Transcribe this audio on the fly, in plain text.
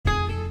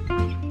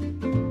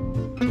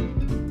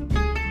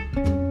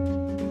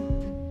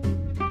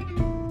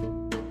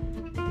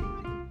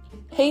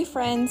Hey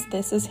friends,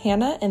 this is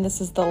Hannah, and this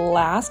is the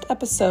last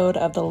episode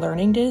of the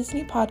Learning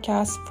Disney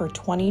podcast for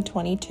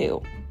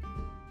 2022.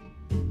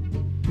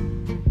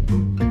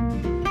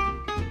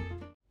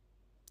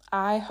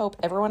 I hope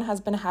everyone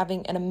has been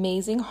having an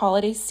amazing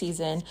holiday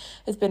season.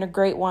 It's been a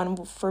great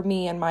one for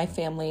me and my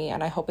family,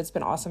 and I hope it's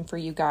been awesome for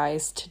you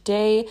guys.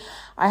 Today,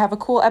 I have a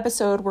cool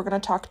episode. We're going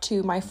to talk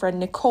to my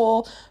friend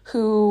Nichole,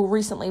 who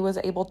recently was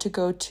able to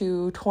go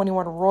to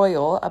 21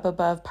 Royal up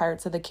above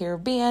Pirates of the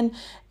Caribbean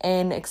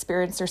and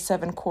experience their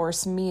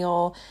 7-course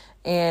meal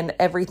and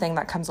everything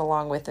that comes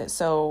along with it.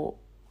 So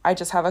I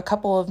just have a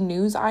couple of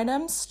news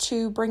items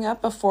to bring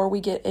up before we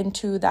get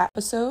into that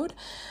episode.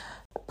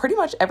 Pretty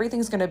much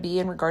everything's going to be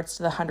in regards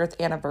to the 100th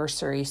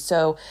anniversary.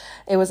 So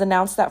it was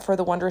announced that for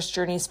the Wondrous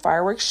Journeys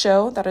fireworks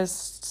show that is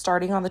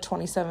starting on the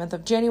 27th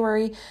of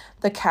January,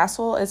 the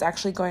castle is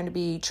actually going to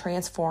be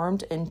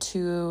transformed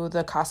into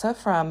the casa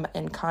from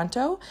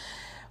Encanto,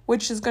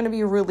 which is going to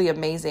be really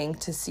amazing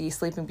to see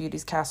Sleeping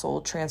Beauty's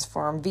castle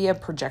transform via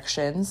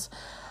projections.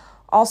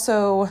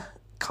 Also,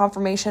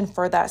 confirmation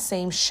for that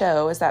same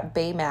show is that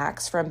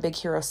Baymax from Big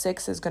Hero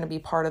 6 is going to be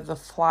part of the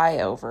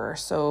flyover.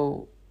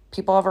 So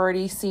people have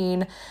already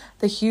seen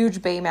the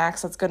huge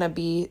Baymax that's going to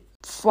be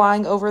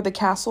flying over the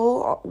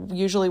castle.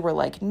 Usually we're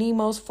like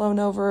Nemo's flown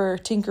over,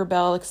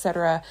 Tinkerbell,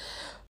 etc.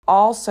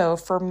 Also,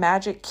 for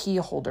magic key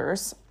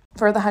holders,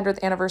 for the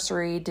 100th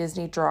anniversary,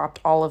 Disney dropped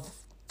all of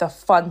the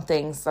fun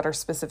things that are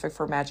specific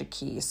for Magic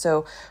Key.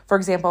 So, for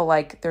example,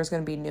 like there's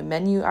going to be new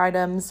menu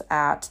items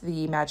at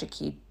the Magic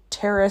Key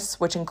Terrace,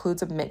 which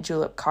includes a mint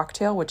julep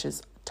cocktail, which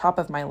is top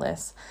of my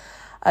list.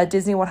 A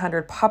Disney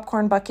 100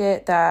 popcorn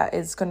bucket that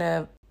is going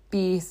to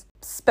be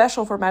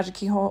special for Magic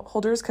Key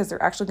holders because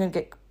they're actually going to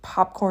get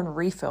popcorn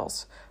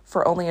refills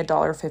for only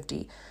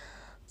 $1.50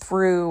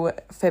 through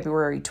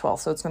February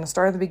 12th. So it's going to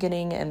start at the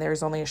beginning, and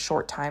there's only a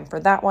short time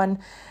for that one.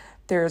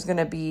 There's going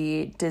to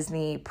be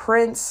Disney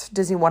Prints,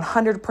 Disney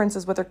 100 Prints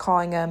is what they're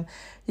calling them.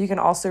 You can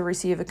also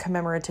receive a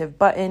commemorative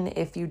button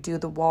if you do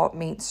the Walt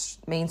Main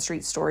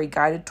Street Story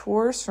guided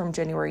tours from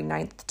January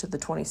 9th to the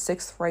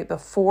 26th, right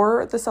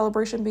before the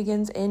celebration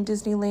begins in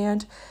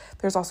Disneyland.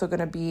 There's also going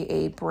to be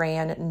a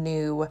brand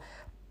new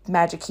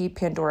Magic Key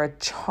Pandora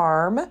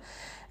charm,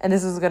 and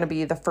this is going to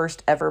be the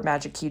first ever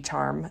Magic Key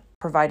charm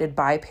provided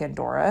by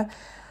Pandora.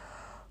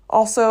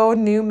 Also,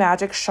 new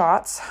magic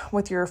shots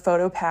with your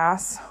photo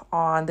pass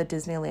on the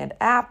Disneyland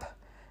app.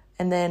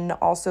 And then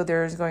also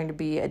there's going to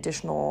be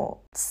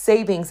additional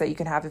savings that you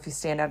can have if you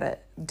stand at a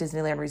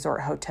Disneyland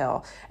Resort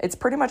hotel. It's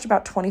pretty much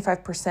about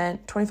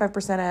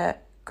 25%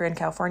 at Grand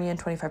California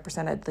and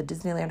 25% at the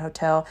Disneyland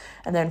Hotel,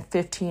 and then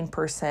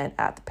 15%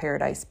 at the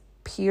Paradise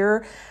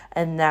Pier.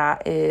 And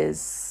that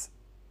is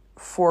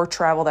for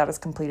travel that is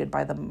completed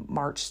by the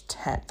March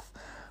 10th.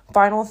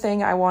 Final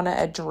thing I want to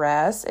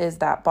address is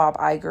that Bob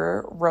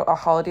Iger wrote a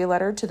holiday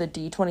letter to the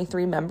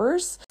D23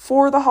 members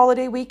for the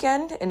holiday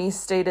weekend, and he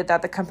stated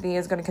that the company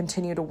is going to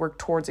continue to work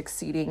towards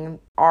exceeding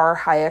our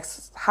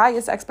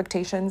highest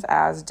expectations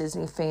as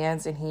Disney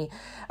fans, and he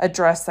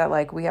addressed that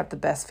like we have the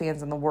best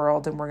fans in the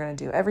world and we're going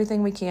to do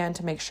everything we can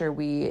to make sure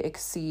we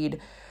exceed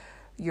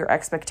your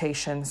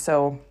expectations.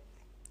 So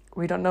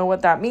we don't know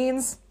what that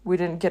means. We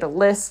didn't get a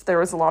list. There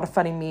was a lot of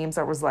funny memes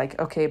that was like,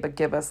 okay, but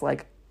give us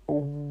like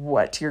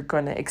what you're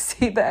going to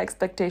exceed the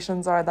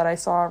expectations are that I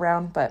saw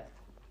around. But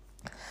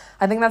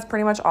I think that's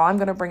pretty much all I'm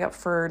going to bring up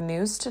for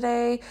news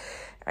today.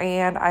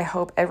 And I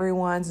hope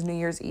everyone's New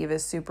Year's Eve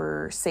is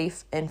super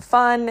safe and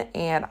fun.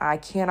 And I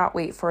cannot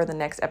wait for the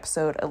next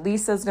episode.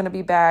 Elisa's going to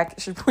be back.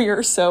 We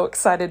are so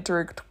excited to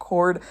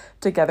record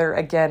together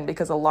again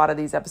because a lot of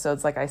these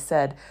episodes, like I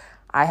said,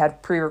 I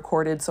had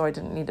pre-recorded, so I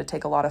didn't need to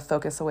take a lot of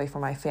focus away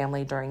from my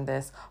family during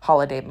this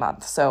holiday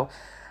month. So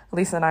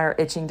Lisa and I are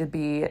itching to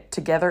be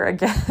together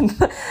again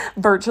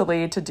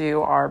virtually to do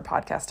our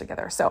podcast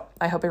together. So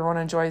I hope everyone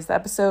enjoys the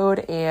episode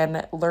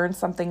and learns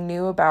something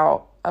new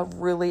about a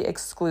really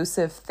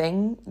exclusive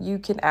thing you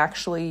can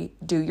actually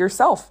do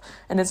yourself.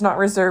 And it's not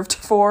reserved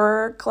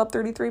for Club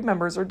 33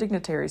 members or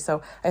dignitaries.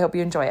 So I hope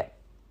you enjoy it.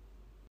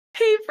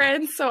 Hey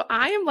friends, so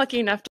I am lucky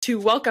enough to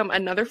welcome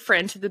another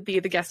friend to be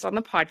the guest on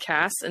the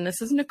podcast, and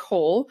this is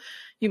Nichole.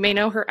 You may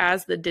know her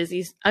as the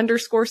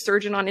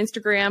Disney_surgeon on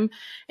Instagram,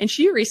 and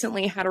she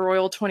recently had a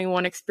Royal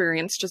 21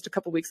 experience just a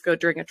couple weeks ago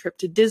during a trip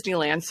to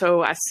Disneyland.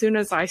 So as soon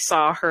as I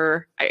saw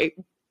her, I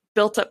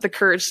built up the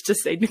courage to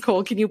say,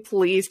 Nichole, can you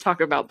please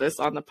talk about this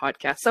on the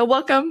podcast? So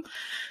welcome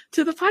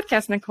to the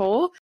podcast,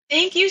 Nichole.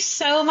 Thank you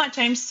so much.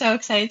 I'm so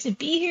excited to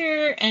be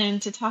here and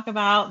to talk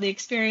about the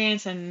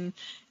experience. And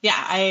yeah,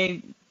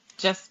 I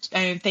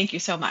thank you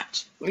so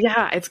much.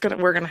 Yeah,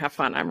 we're gonna have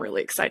fun. I'm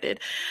really excited.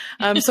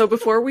 So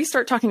before we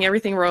start talking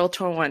everything Royal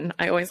 21,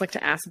 I always like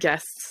to ask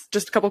guests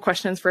just a couple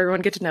questions for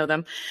everyone to get to know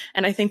them.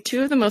 And I think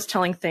two of the most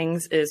telling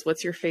things is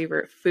what's your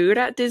favorite food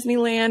at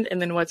Disneyland,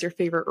 and then what's your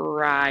favorite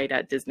ride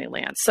at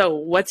Disneyland. So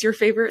what's your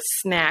favorite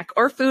snack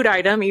or food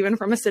item, even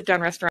from a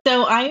sit-down restaurant?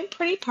 So I am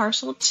pretty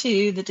partial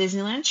to the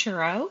Disneyland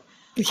churro.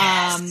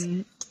 Yes.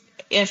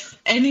 If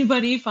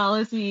anybody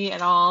follows me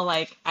at all,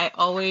 like I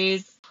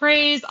always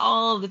praise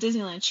all of the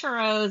Disneyland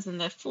churros and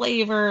the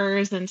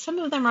flavors, and some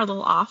of them are a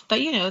little off, but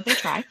they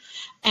try.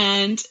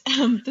 And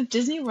the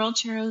Disney World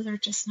churros are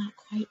just not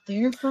quite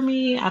there for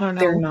me. I don't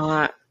They're know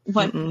not.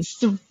 Mm-mm.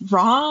 what's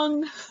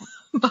wrong,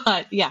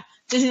 but yeah,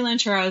 Disneyland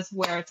churros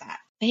where it's at.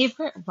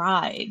 Favorite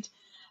ride?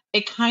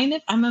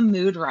 I'm a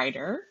mood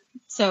rider.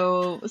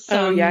 So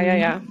Oh,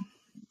 yeah.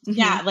 Mm-hmm.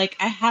 yeah, like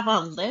I have a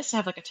list. I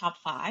have like a top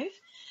five.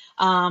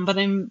 But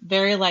I'm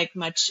very like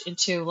much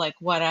into like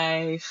what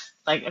I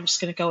like. I'm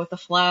just gonna go with the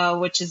flow,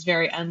 which is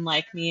very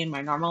unlike me in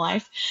my normal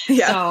life.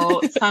 Yeah.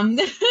 So some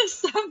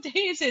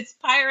days it's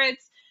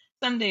Pirates,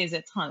 some days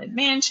it's Haunted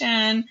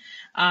Mansion,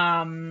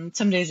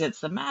 some days it's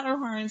the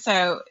Matterhorn.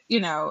 So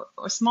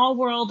a Small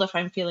World if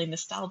I'm feeling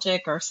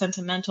nostalgic or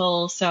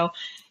sentimental. So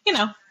you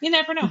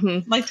never know.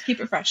 Mm-hmm. Like to keep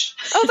it fresh.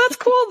 Oh, that's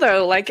cool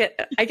though. I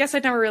guess I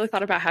never really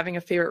thought about having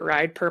a favorite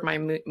ride per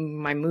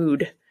my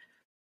mood.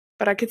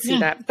 But I could see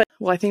that. But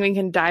I think we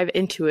can dive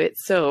into it.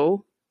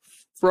 So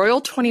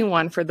Royal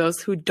 21, for those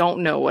who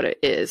don't know what it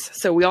is.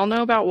 So we all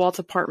know about Walt's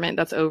apartment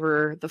that's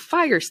over the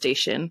fire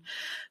station.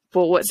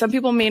 But what some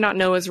people may not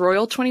know is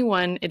Royal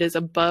 21, it is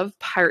above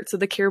Pirates of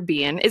the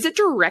Caribbean. Is it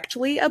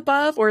directly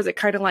above, or is it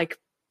kind of like,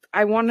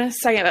 I want to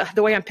say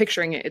the way I'm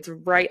picturing it, it's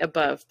right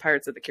above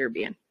Pirates of the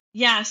Caribbean?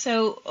 Yeah,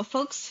 so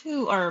folks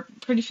who are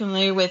pretty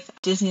familiar with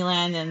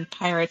Disneyland and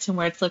Pirates and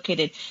where it's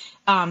located,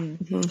 so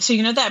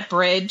that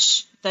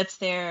bridge that's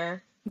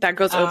there that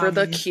goes over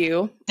the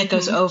queue. That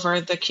goes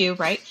over the queue,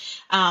 right?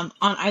 On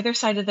either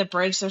side of the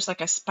bridge, there's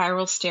like a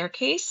spiral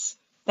staircase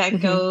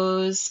that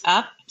goes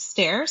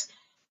upstairs.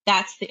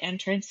 That's the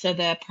entrance. So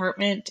the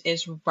apartment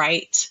is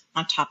right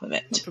on top of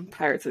it.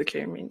 Pirates of the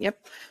Caribbean.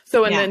 Yep.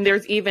 So, and then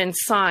there's even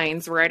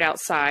signs right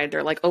outside.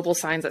 They're like oval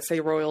signs that say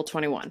Royal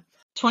 21.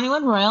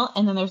 21 Royal.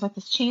 And then there's like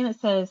this chain that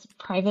says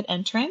private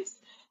entrance.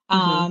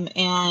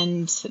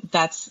 And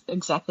that's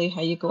exactly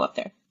how you go up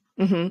there.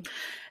 Mm-hmm.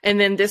 And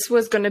then this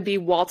was going to be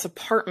Walt's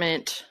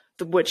apartment,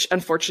 which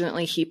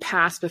unfortunately he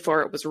passed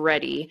before it was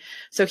ready.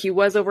 So he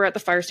was over at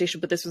the fire station,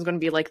 but this was going to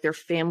be like their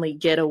family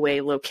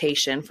getaway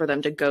location for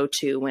them to go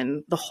to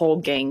when the whole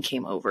gang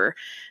came over.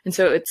 And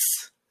so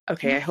it's,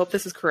 okay, I hope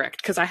this is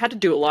correct, because I had to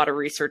do a lot of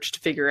research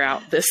to figure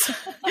out this.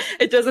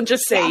 It doesn't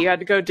just say, you had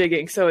to go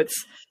digging. So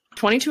it's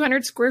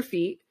 2,200 square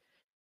feet,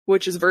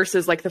 which is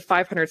versus like the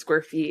 500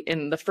 square feet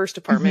in the first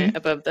apartment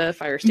above the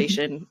fire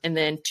station, and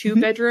then 2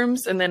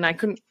 bedrooms. And then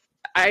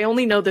I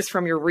only know this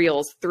from your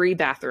reels, 3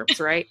 bathrooms,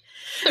 right?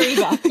 3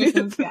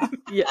 bathrooms, yeah.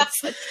 Yes.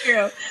 That's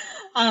true.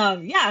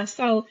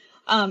 So,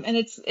 and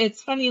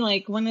it's funny,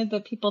 like one of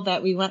the people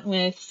that we went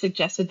with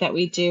suggested that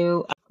we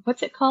do,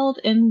 what's it called?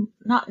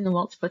 Not in the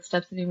Walt's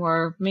Footsteps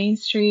anymore, Main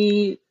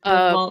Street,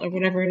 Walt, or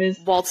whatever it is.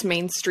 Walt's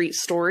Main Street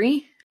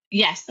Story?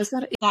 Yes.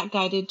 That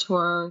guided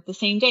tour the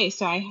same day.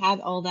 So I had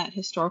all that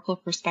historical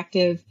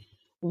perspective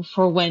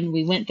for when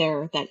we went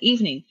there that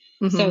evening.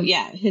 So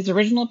yeah, his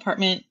original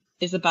apartment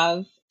is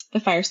above the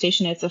fire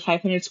station. It's a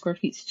 500 square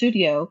feet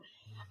studio.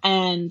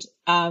 And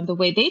the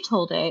way they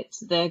told it,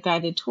 the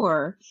guided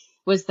tour,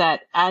 was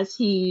that as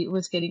he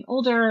was getting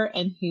older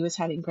and he was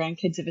having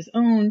grandkids of his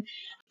own,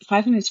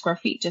 500 square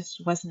feet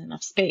just wasn't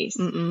enough space.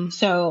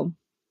 So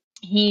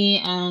he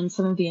and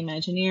some of the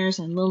Imagineers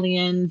and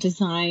Lillian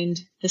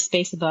designed the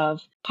space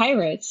above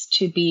Pirates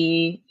to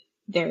be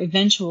their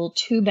eventual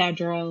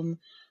 2-bedroom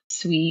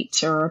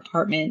suite or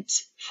apartment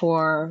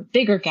for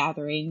bigger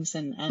gatherings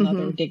and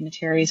other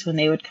dignitaries when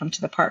they would come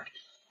to the park.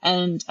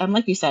 And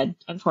like you said,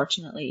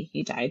 unfortunately,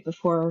 he died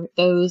before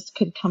those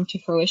could come to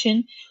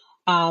fruition.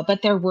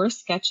 But there were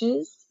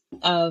sketches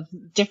of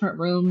different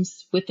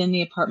rooms within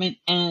the apartment,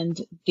 and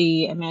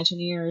the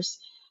Imagineers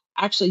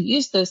actually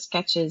used those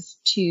sketches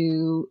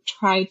to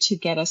try to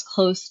get us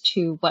close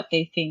to what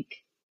they think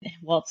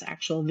Walt's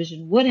actual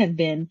vision would have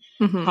been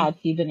had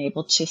he been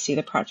able to see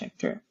the project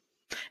through.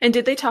 And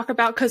did they talk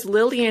about, because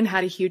Lillian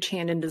had a huge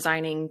hand in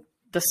designing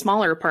the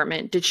smaller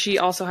apartment, did she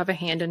also have a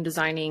hand in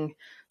designing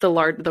the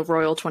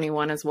Royal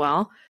 21 as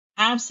well?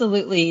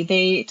 Absolutely.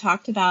 They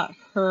talked about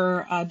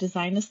her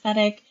design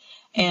aesthetic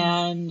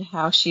and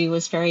how she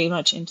was very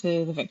much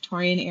into the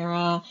Victorian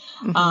era,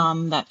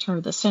 that turn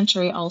of the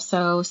century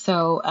also.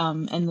 So,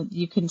 and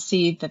you can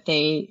see that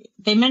they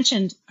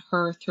mentioned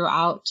her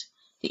throughout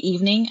the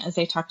evening as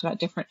they talked about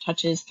different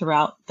touches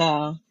throughout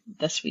the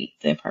suite,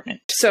 the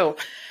apartment. So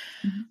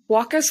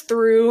walk us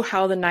through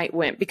how the night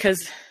went,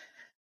 because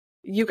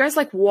you guys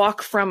like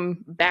walk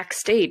from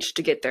backstage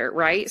to get there,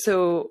 right?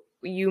 So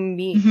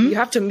you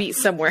have to meet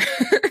somewhere.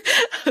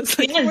 It's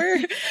like,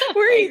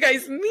 where you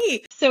guys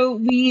meet? So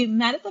we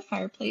met at the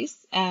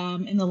fireplace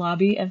in the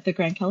lobby of the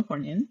Grand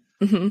Californian.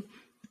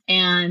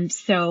 And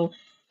so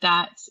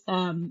that,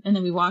 and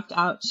then we walked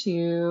out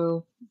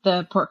to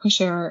the porte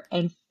cochere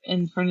and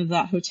in front of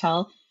that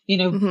hotel,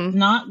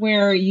 not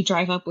where you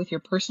drive up with your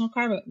personal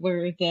car, but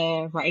where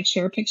the ride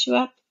share picks you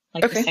up,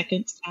 like the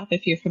second stop,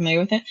 if you're familiar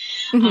with it.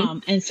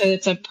 And so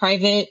it's a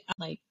private,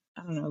 like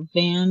I don't know,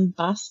 van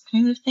bus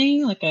kind of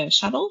thing, like a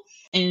shuttle.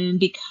 And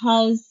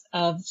because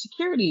of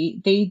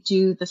security, they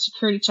do the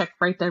security check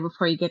right there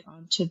before you get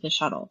onto the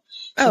shuttle.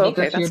 So Oh, they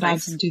go okay. through your That's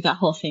bags nice. and do that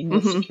whole thing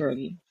with Mm-hmm.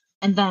 security.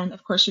 And then,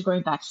 of course, you're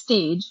going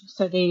backstage.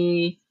 So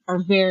they are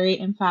very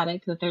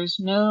emphatic that there's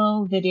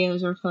no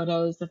videos or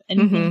photos of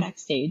anything Mm-hmm.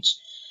 backstage.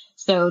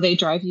 So they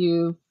drive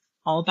you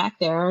all back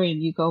there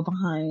and you go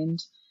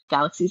behind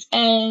Galaxy's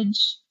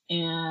Edge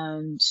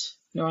and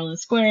New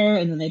Orleans Square,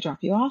 and then they drop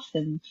you off,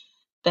 and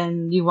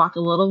then you walk a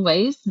little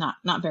ways, not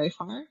very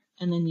far,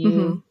 and then Mm-hmm.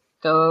 you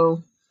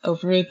go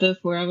over the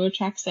railroad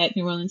tracks at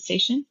New Orleans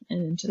Station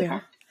and into the Yeah.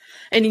 park.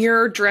 And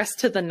you're dressed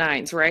to the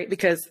nines, right?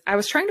 Because I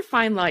was trying to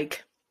find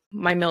like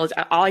my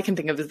military, all I can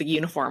think of is the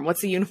uniform. What's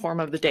the uniform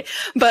of the day?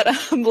 But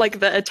like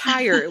the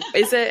attire,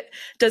 does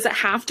it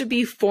have to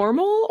be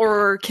formal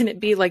or can it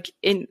be like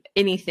in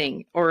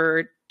anything?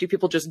 Or do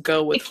people just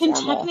go with It can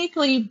formal?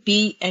 technically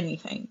be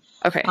anything.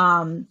 Okay.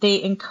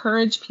 They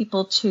encourage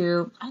people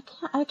to,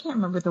 I can't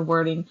remember the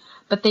wording,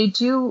 but they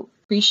do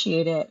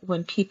appreciate it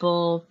when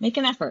people make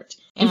an effort.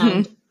 Mm-hmm.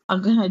 And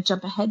I'm going to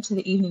jump ahead to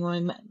the evening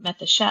when we met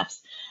the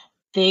chefs.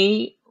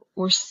 They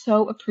were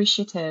so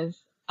appreciative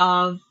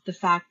of the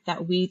fact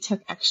that we took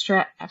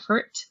extra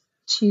effort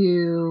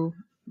to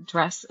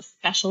dress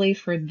especially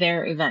for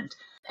their event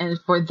and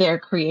for their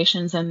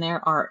creations and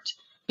their art,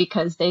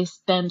 because they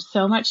spend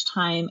so much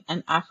time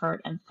and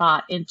effort and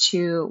thought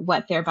into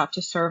what they're about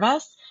to serve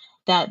us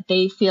that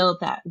they feel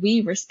that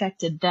we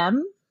respected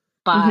them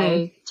Mm-hmm.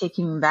 by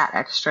taking that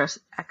extra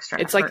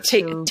It's like effort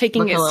to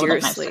taking look a it little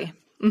bit nicer. seriously.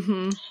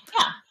 Mm-hmm.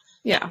 Yeah.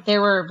 Yeah.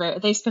 Yeah,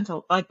 they spent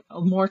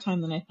more time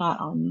than I thought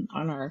on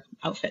our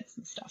outfits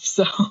and stuff.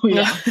 So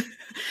yeah.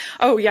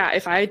 Oh yeah,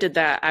 if I did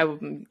that,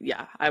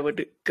 I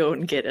would go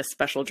and get a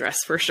special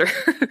dress for sure.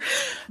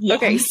 Yeah.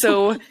 Okay,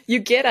 so you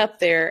get up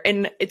there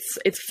and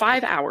it's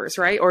 5 hours,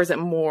 right? Or is it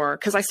more?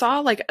 Because I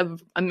saw like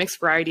a mixed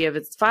variety of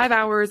it's 5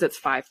 hours, it's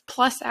 5+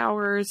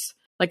 hours.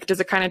 Like,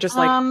 does it kind of just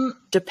like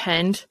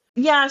depend?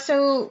 Yeah,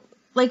 so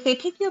like they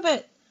pick you up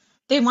at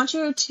they want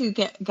you to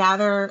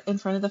gather in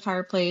front of the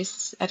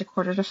fireplace at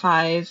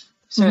 4:45.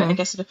 So I Mm-hmm.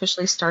 guess it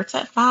officially starts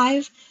at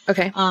 5.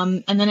 Okay.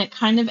 And then it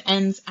kind of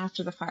ends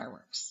after the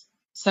fireworks.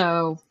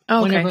 So Oh,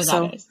 okay. whenever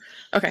So that is.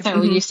 okay. So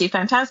Mm-hmm. you see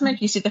Fantasmic,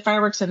 you see the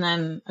fireworks, and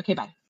then okay,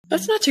 bye.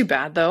 That's not too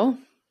bad though.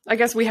 I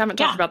guess we haven't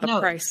talked Yeah, about the no.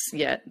 price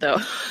yet though.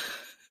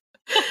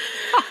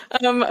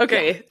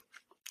 Okay. Yeah.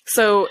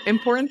 So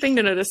important thing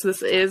to notice,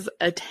 this is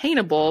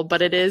attainable,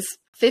 but it is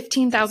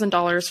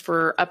 $15,000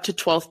 for up to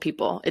 12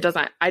 people. It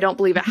doesn't, I don't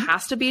believe it Mm-hmm.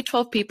 has to be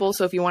 12 people.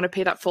 So if you want to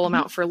pay that full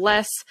amount for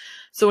less,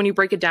 so when you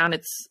break it down,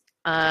 it's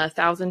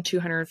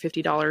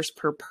 $1,250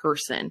 per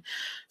person.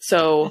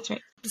 So That's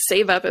right.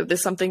 save up if this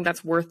is something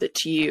that's worth it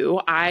to you.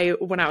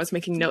 When I was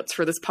making notes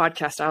for this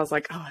podcast, I was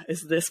like, oh,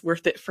 is this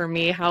worth it for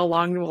me? How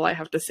long will I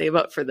have to save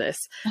up for this?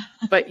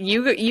 But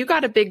you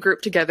got a big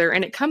group together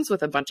and it comes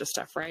with a bunch of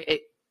stuff,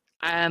 right?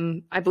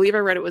 I believe I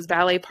read it was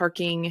valet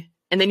parking,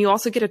 and then you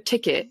also get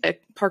a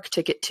park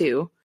ticket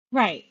too.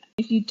 Right.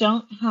 If you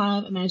don't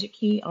have a Magic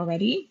Key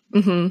already,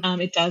 Mm-hmm.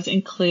 it does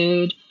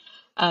include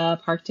a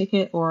park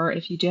ticket, or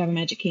if you do have a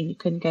Magic Key and you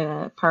couldn't get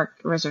a park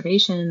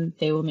reservation,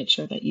 they will make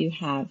sure that you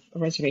have a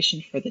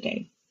reservation for the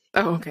day.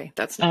 Oh, okay.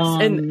 That's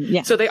nice. And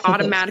Yeah. so they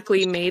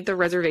automatically made the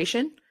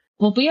reservation?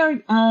 Well,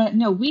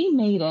 no, we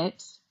made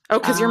it. Oh,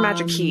 because you're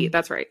Magic Key.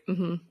 That's right.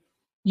 Mm-hmm.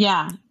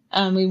 Yeah.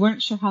 We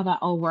weren't sure how that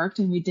all worked,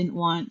 and we didn't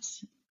want,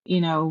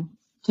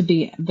 to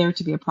be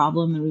a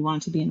problem, and we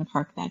wanted to be in the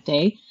park that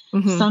day.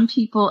 Mm-hmm. Some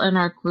people in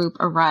our group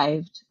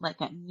arrived like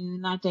at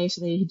noon that day,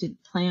 so they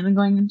didn't plan on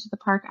going into the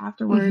park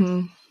afterwards.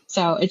 Mm-hmm.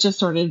 So it just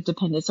sort of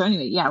depended. So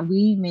anyway, yeah,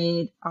 we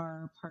made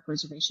our park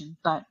reservation,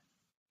 but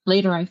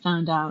later I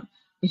found out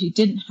if you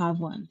didn't have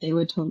one, they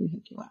would totally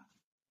hook you up.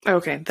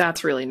 Okay,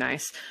 that's really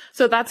nice.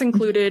 So that's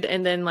included,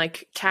 and then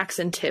like tax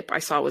and tip I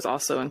saw was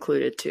also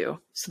included too.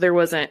 So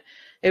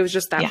it was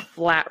just that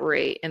flat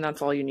rate, and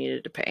that's all you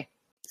needed to pay.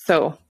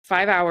 So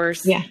 5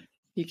 hours. Yeah.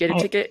 You get a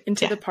ticket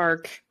into the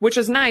park, which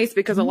is nice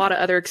because a lot of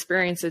other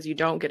experiences you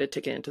don't get a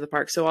ticket into the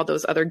park. So all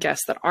those other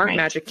guests that aren't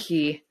Magic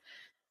Key,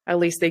 at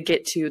least they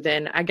get to.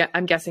 Then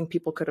I'm guessing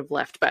people could have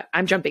left, but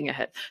I'm jumping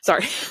ahead.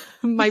 Sorry,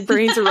 my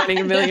brains are running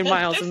a million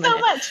miles a minute. So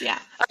much, yeah.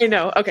 I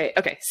know. Okay.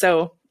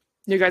 So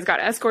you guys got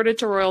escorted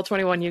to Royal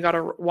 21. You got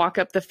to walk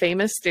up the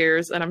famous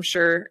stairs, and I'm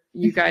sure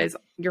you guys,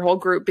 your whole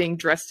group being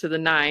dressed to the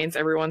nines,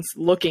 everyone's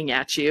looking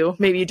at you.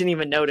 Maybe you didn't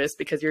even notice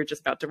because you're just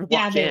about to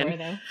walk in. Were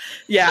though.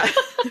 Yeah.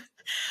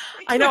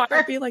 I know.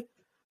 I'd be like,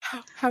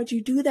 how'd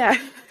you do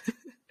that?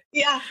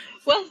 Yeah.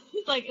 Well,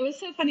 like, it was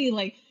so funny.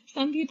 Like,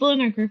 some people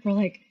in our group were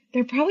like,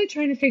 they're probably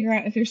trying to figure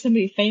out if there's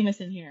somebody famous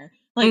in here.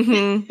 Like,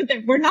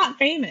 we're not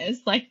famous.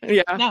 Like,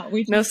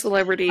 no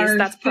celebrities.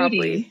 That's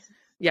probably,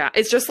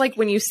 it's just like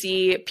when you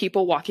see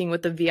people walking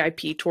with the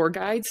VIP tour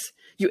guides,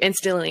 you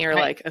instantly are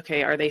like,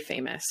 okay, are they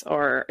famous?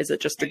 Or is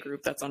it just a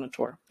group that's on a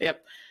tour?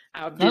 Yep.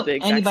 I would do the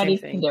exact anybody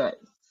same thing. Can do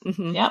it.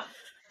 Mm-hmm. Yep.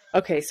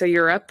 Okay. So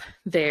you're up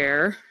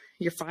there.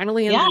 You're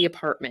finally in the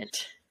apartment.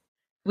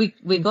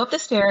 we go up the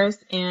stairs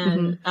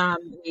and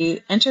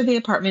we enter the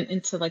apartment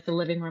into like the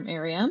living room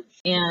area,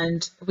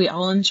 and we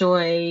all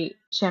enjoy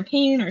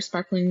champagne or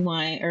sparkling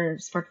wine or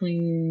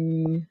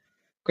sparkling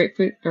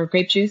grapefruit or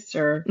grape juice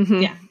or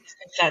yeah,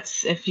 if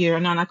that's if you're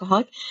a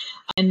non-alcoholic.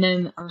 And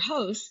then our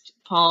host,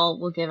 Paul,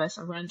 will give us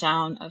a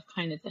rundown of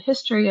kind of the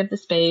history of the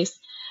space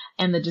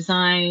and the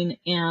design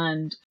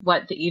and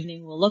what the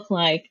evening will look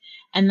like.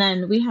 And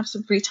then we have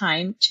some free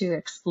time to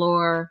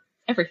explore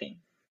everything.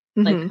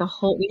 Like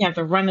we have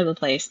the run of the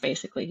place,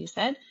 basically, he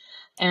said.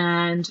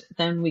 And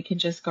then we can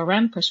just go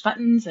around, push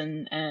buttons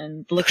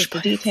and look at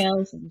the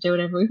details and do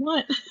whatever we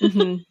want.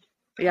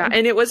 Yeah.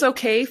 And it was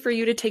okay for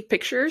you to take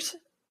pictures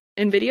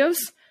and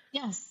videos?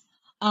 Yes.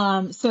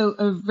 So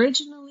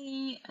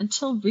originally,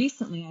 until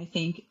recently, I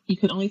think you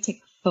could only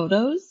take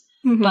photos,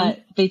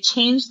 but they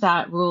changed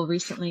that rule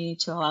recently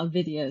to allow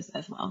videos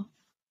as well.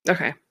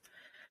 Okay.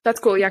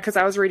 That's cool. Yeah. Cause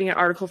I was reading an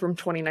article from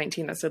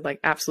 2019 that said like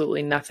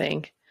absolutely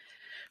nothing.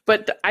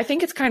 But I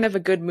think it's kind of a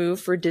good move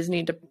for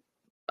Disney to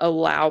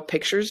allow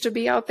pictures to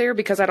be out there,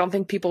 because I don't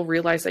think people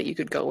realize that you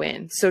could go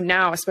in. So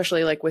now,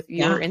 especially like with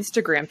your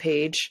Instagram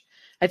page,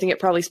 I think it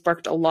probably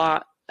sparked a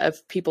lot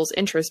of people's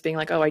interest, being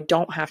like, oh, I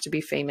don't have to be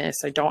famous.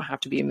 I don't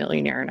have to be a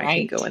millionaire, and I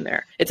can go in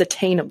there. It's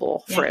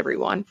attainable for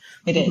everyone.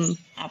 It is.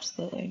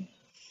 Absolutely.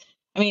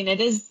 I mean,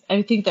 it is.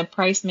 I think the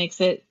price makes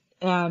it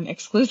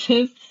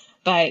exclusive.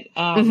 But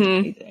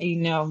you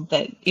know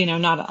that,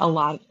 not a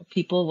lot of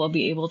people will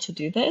be able to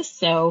do this.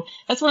 So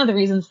that's one of the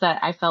reasons that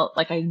I felt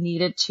like I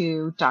needed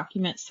to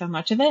document so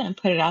much of it and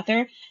put it out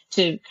there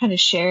to kind of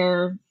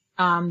share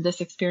this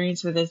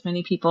experience with as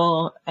many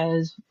people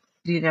as,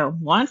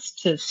 wants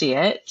to see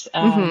it,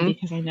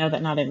 because I know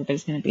that not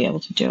everybody's going to be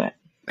able to do it.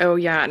 Oh,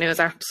 yeah. And it was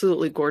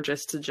absolutely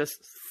gorgeous to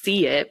just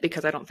see it,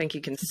 because I don't think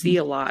you can see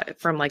a lot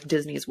from like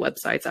Disney's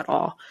websites at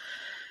all.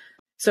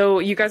 So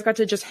you guys got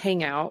to just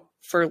hang out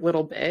for a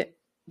little bit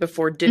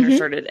before dinner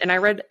started. And I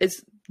read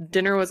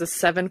dinner was a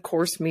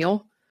 7-course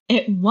meal.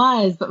 It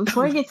was, but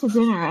before I get to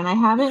dinner, and I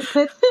haven't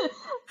put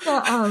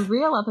the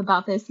reel up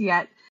about this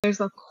yet, there's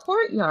a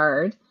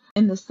courtyard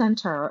in the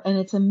center, and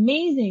it's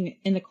amazing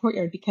in the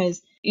courtyard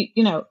because,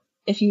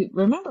 if you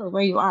remember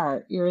where you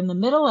are, you're in the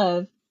middle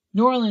of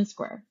New Orleans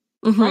Square,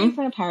 right in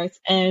front of Pirates,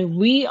 and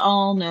we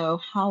all know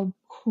how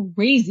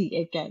crazy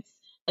it gets.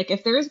 Like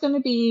if there's going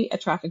to be a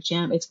traffic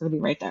jam, it's going to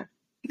be right there.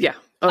 Yeah.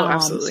 Oh,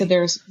 absolutely. So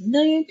there's a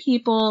million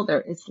people there.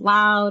 It's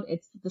loud.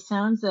 It's the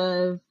sounds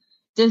of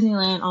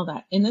Disneyland, all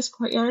that. In this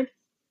courtyard,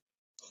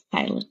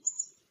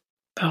 silence.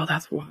 Oh,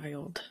 that's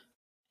wild.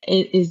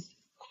 It is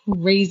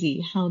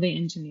crazy how they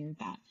engineered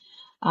that.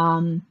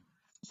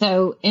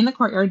 So in the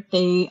courtyard,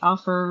 they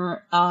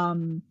offer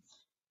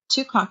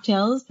 2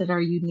 cocktails that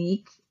are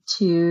unique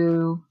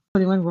to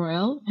 21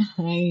 Royal.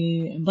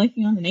 I am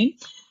blanking on the name,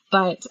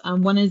 but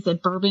one is a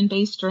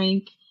bourbon-based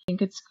drink. I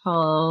think it's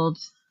called,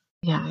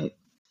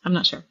 I'm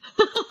not sure.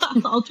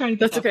 I'll try to get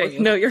That's that okay. for you.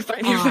 No, you're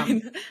fine. You're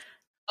fine.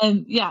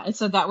 And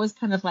so that was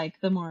kind of like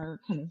the more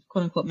kind of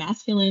quote unquote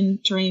masculine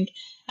drink.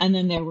 And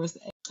then there was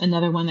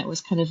another one that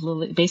was kind of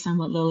based on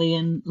what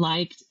Lillian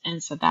liked.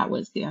 And so that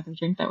was the other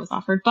drink that was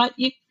offered. But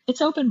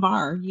it's open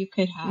bar. You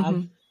could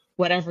have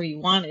whatever you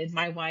wanted.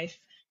 My wife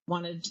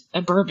wanted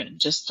a bourbon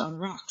just on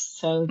rocks.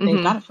 So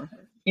they got it for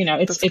her.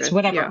 It's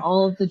whatever. Yeah.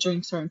 All of the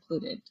drinks are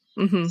included.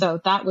 So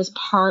that was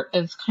part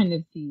of kind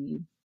of the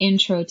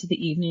intro to the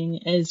evening,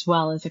 as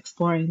well as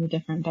exploring the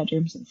different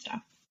bedrooms and stuff.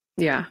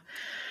 Yeah.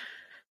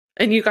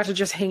 And you got to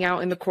just hang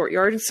out in the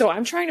courtyard. So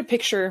I'm trying to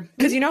picture,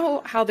 because you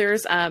know how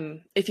there's,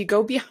 if you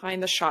go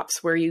behind the shops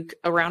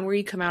around where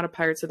you come out of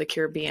Pirates of the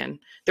Caribbean,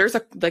 there's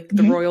the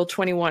Royal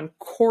 21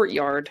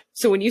 courtyard.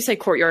 So when you say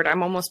courtyard,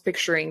 I'm almost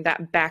picturing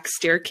that back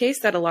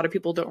staircase that a lot of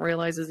people don't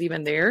realize is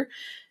even there.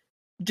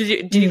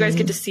 Did you guys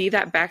get to see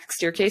that back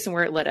staircase and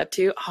where it led up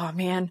to? Oh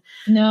man,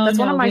 that's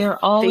one of my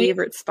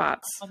favorite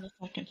spots on the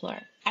second floor.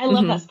 I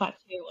love that spot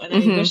too, and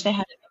I wish they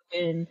had it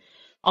open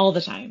all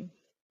the time.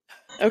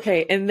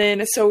 Okay, and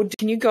then so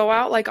can you go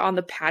out like on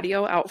the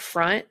patio out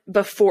front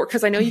before?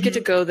 Because I know you get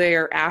to go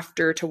there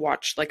after to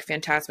watch like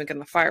Fantasmic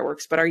and the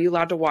fireworks, but are you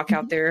allowed to walk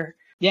out there?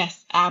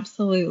 Yes,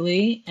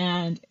 absolutely.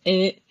 And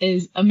it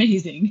is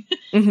amazing.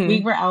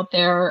 We were out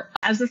there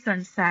as the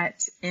sun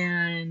set,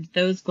 and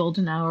those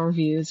golden hour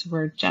views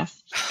were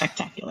just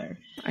spectacular.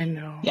 I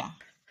know. Yeah.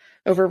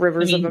 Over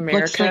Rivers of America.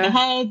 Look straight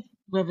ahead,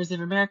 Rivers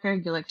of America.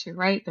 You look to your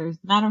right, there's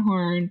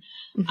Matterhorn.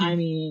 I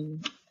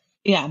mean,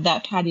 yeah,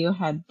 that patio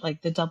had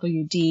like the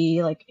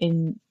WD like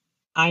in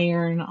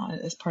iron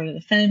as part of the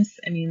fence.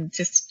 I mean,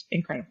 just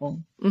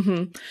incredible.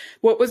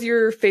 What was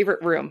your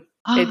favorite room?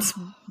 It's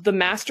the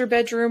master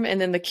bedroom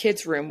and then the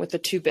kids' room with the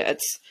 2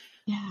 beds.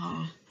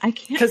 Yeah, I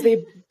can't, because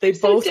they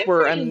both so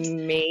were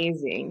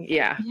amazing.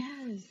 Yeah.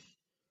 Yes.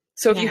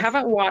 So if you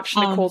haven't watched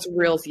Nicole's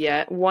reels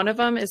yet, one of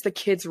them is the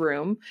kids'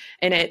 room,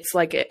 and it's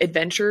like an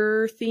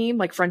adventure theme,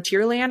 like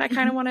Frontierland. I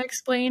kind of want to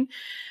explain.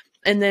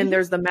 And then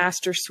there's the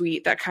master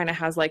suite that kind of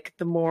has like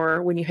the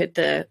more when you hit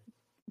the,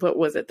 what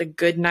was it, the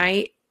good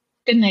night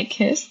Goodnight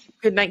Kiss.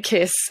 Goodnight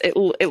Kiss. It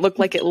looked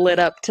like it lit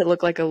up to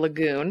look like a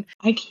lagoon.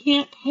 I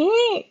can't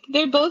pick.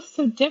 They're both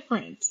so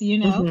different, you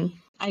know? Mm-hmm.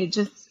 I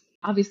just,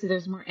 obviously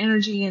there's more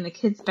energy in the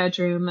kids'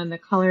 bedroom and the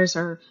colors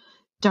are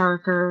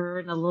darker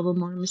and a little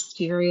more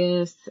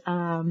mysterious.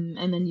 And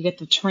then you get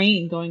the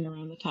train going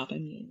around the top. I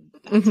mean,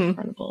 that's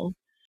incredible.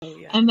 Oh,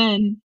 yeah. And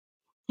then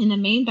in the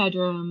main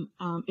bedroom,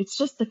 it's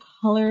just the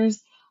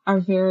colors are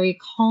very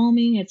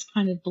calming. It's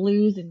kind of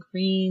blues and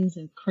greens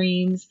and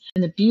creams,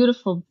 and the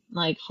beautiful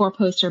like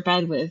 4-poster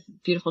bed with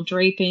beautiful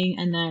draping.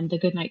 And then the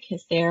Goodnight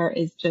Kiss there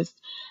is just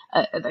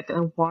like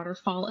a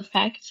waterfall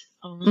effect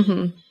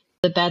on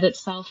the bed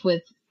itself.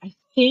 With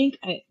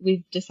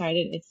we've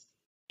decided it's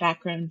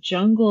background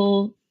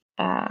jungle,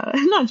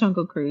 not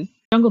Jungle Cruise,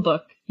 Jungle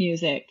Book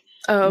music.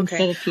 Oh,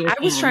 okay. I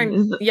was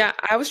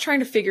trying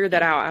to figure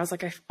that out. I was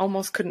like, I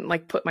almost couldn't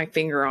like put my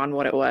finger on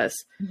what it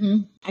was.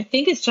 I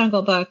think it's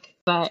Jungle Book,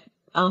 but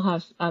I'll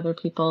have other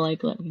people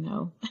like let me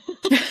know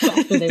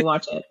after they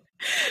watch it.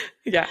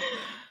 Yeah.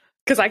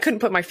 Because I couldn't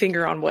put my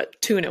finger on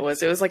what tune it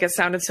was. It was like, it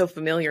sounded so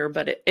familiar,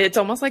 but it's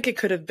almost like it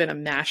could have been a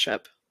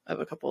mashup of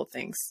a couple of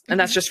things. And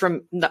that's just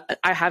from,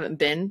 I haven't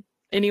been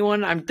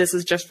anyone. This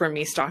is just from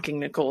me stalking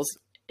Nichole's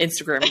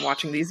Instagram and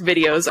watching these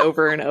videos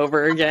over and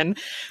over again,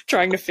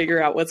 trying to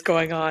figure out what's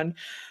going on.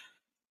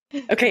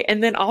 Okay.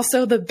 And then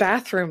also the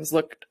bathrooms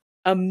looked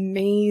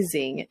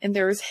amazing. And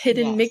there was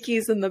hidden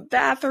Mickeys in the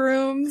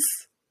bathrooms.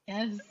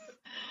 Yes.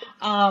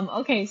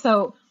 Okay.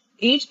 So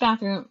each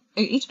bedroom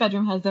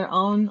has their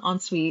own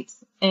ensuite,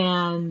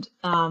 and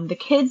the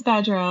kids'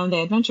 bedroom, the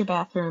adventure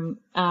bathroom,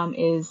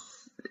 is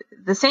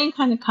the same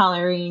kind of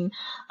coloring,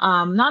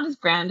 not as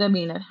grand. I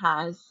mean, it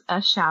has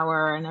a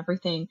shower and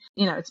everything.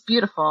 You know, it's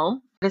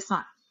beautiful. It's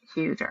not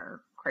huge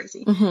or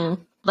crazy.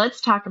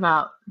 Let's talk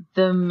about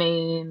the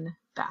main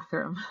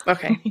bathroom.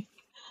 Okay.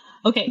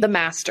 Okay. The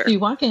master. So you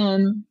walk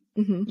in.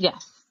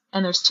 Yes.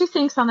 And there's 2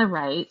 sinks on the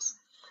right.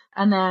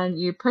 And then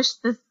you push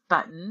this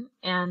button,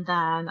 and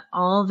then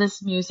all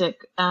this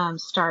music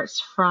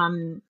starts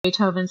from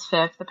Beethoven's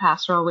Fifth, the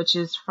Pastoral, which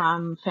is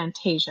from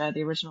Fantasia,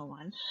 the original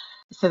one.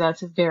 So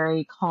that's a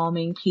very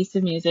calming piece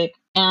of music.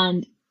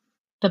 And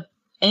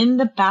in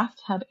the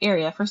bathtub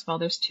area, first of all,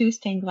 there's 2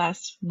 stained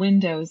glass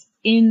windows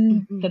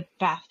in the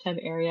bathtub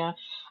area,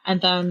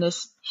 and then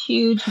this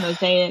huge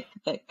mosaic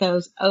that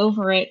goes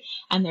over it,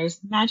 and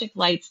there's magic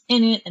lights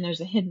in it, and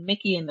there's a hidden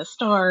Mickey in the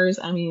stars.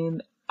 I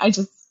mean,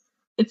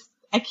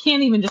 I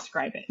can't even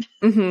describe it.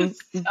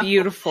 So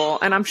beautiful.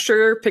 And I'm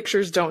sure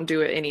pictures don't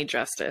do it any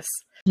justice.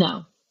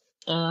 No.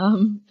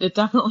 It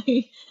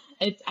definitely,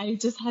 I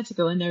just had to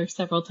go in there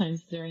several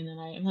times during the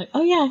night. I'm like,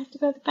 oh yeah, I have to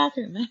go to the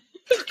bathroom.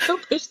 Go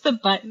push the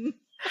button.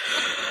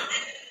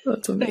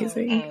 That's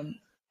amazing. So,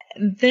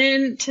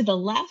 then to the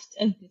left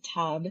of the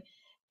tub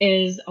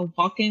is a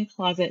walk-in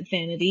closet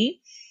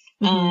vanity.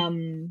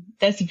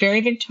 That's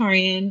very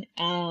Victorian.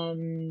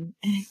 And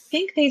I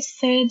think they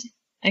said,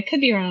 I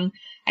could be wrong,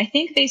 I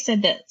think they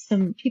said that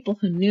some people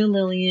who knew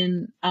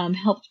Lillian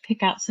helped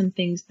pick out some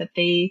things that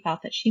they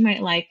thought that she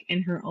might like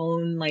in her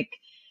own like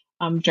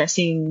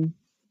dressing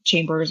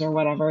chambers or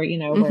whatever, you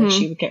know, where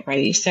she would get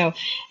ready. So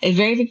it's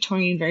very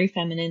Victorian, very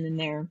feminine in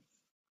there.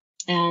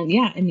 And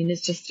yeah, I mean,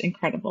 it's just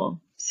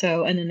incredible.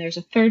 So, and then there's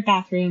a third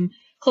bathroom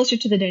closer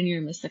to the dining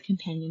room is the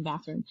companion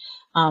bathroom,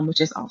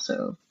 which is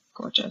also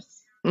gorgeous.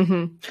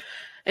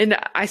 And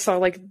I saw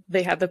like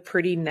they had the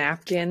pretty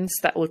napkins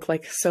that look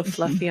like so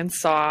fluffy and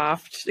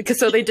soft, because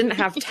so they didn't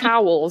have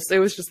towels. It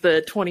was just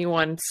the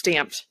 21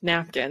 stamped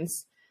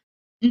napkins.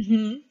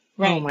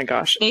 Right. Oh my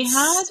gosh. They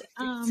had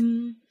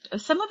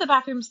some of the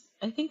bathrooms.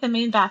 I think the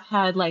main bath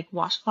had like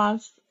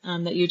washcloths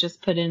that you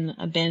just put in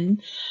a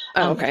bin.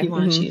 Okay. If you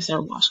wanted to use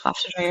a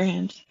washcloth to dry your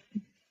hands.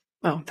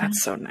 Oh,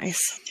 that's so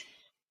nice.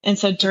 And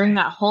so during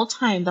that whole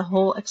time, the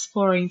whole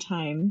exploring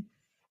time,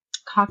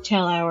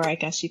 cocktail hour, I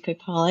guess you could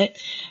call it,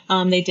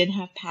 they did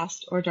have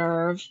past hors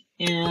d'oeuvre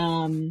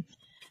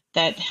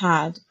that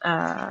had,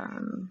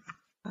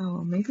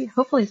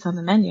 hopefully it's on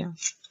the menu.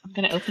 I'm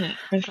going to open it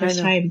for the first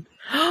time.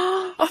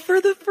 Oh,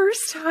 for the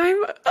first time?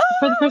 Oh!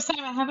 For the first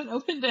time, I haven't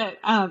opened it.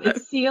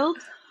 It's sealed.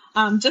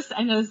 I know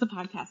this is a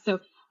podcast, so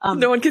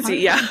no one can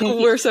see. Yeah,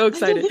 we're so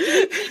excited.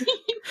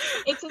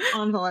 It's an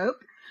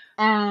envelope,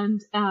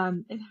 and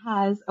it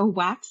has a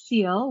wax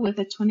seal with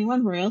a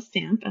 21 Royal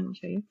stamp, and I'll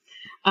show you.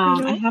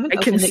 I haven't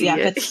opened it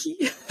yet, but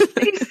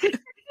it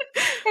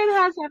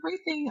has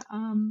everything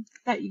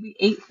that we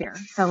ate here.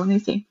 So let me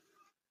see.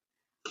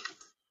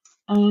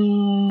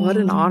 What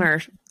an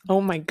honor.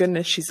 Oh my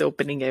goodness, she's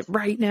opening it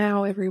right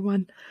now,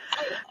 everyone.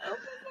 I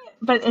opened it,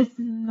 but it's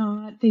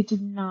not, they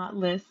did not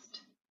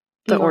list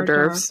the hors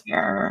d'oeuvres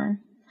here.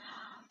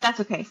 That's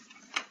okay.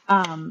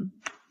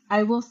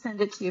 I will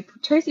send it to you.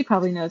 Tracy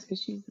probably knows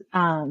because she's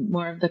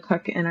more of the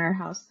cook in our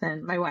house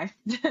than my wife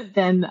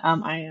than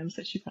I am,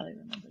 so she probably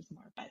remembers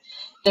more. But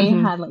they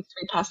had like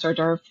 3 past hors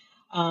d'oeuvres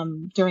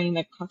during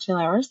the cocktail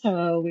hour,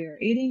 so we were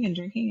eating and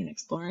drinking and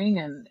exploring,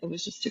 and it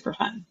was just super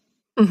fun.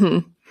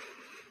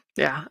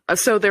 Yeah.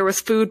 So there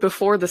was food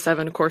before the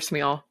 7-course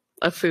meal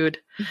of food.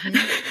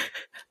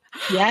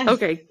 Yes.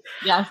 Okay.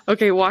 Yes.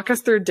 Okay. Walk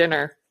us through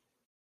dinner.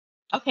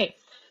 Okay.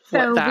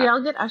 What So we that?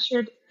 all get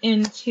ushered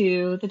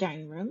into the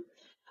dining room,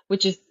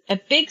 which is a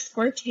big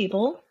square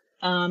table.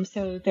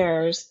 So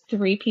there's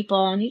three people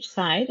on each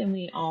side, and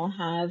we all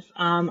have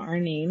our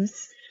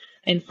names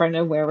in front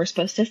of where we're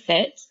supposed to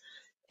sit.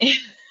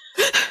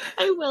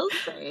 I will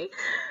say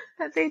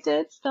that they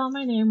did spell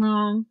my name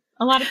wrong.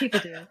 A lot of people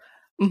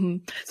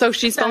do. So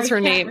she So spells I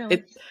her can't name.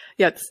 really.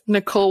 It's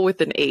Nichole with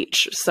an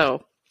H.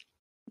 So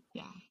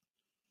Yeah.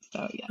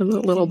 So yeah, a my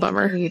little name is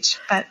bummer. H,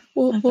 but that's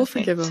We'll okay.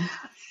 forgive him.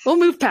 We'll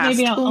move Maybe past.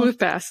 I'll, We'll I'll move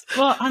past.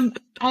 well,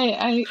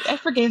 I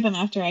forgave them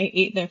after I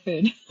ate their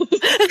food.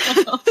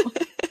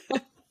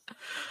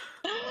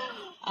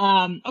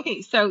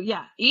 Okay, so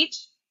yeah,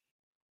 each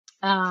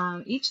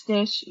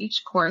dish,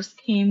 each course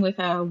came with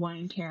a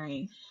wine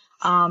pairing.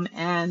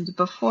 And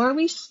before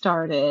we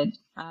started,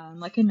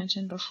 like I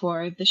mentioned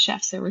before, the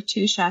chefs, there were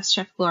two chefs,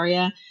 Chef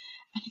Gloria, and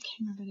I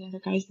can't remember the other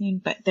guy's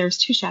name, but there's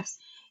two chefs.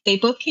 They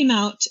both came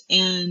out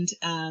and,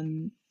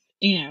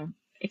 you know,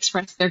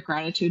 expressed their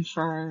gratitude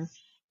for,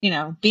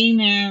 being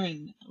there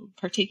and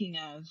partaking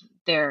of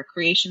their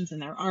creations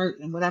and their art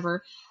and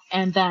whatever.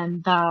 And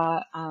then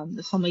the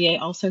sommelier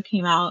also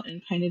came out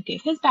and kind of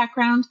gave his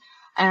background.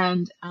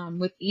 And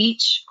with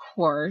each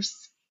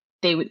course,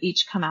 they would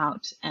each come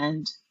out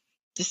and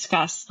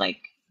discuss like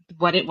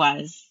what it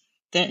was,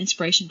 the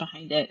inspiration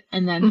behind it,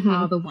 and then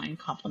how the wine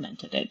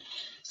complemented it.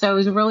 So it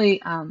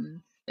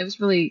was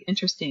really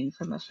interesting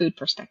from a food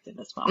perspective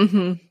as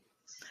well.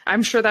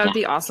 I'm sure that would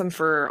Yeah. be awesome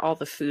for all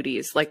the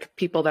foodies, like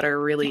people that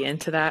are really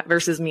into that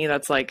versus me.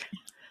 That's like,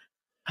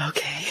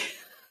 okay,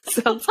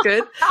 sounds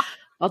good.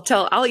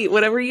 I'll eat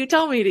whatever you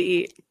tell me to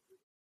eat.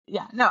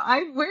 Yeah, no,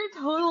 we're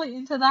totally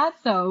into that.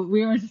 So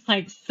we were just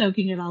like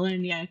soaking it all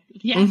in. Yeah.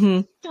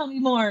 Yes. Tell me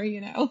more,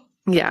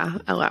 Yeah.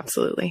 Oh,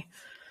 absolutely.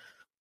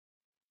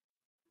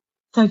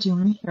 So do you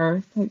want to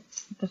hear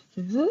the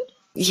food?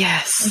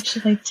 Yes. Like,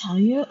 should I tell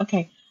you?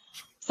 Okay.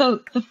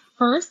 So the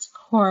first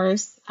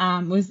course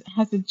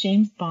has a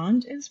James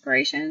Bond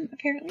inspiration,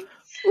 apparently.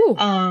 Ooh.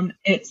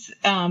 It's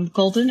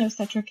golden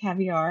Ocetra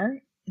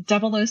caviar,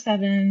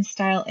 007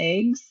 style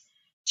eggs,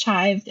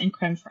 chives, and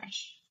creme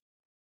fraiche.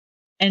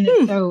 And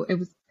so it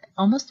was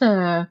almost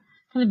a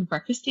kind of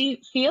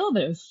breakfasty feel,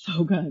 but it was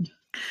so good.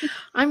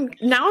 I'm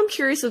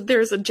curious if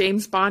there's a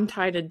James Bond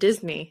tie to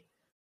Disney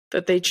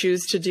that they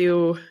choose to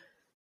do.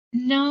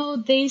 No,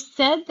 they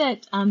said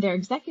that their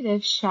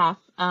executive chef,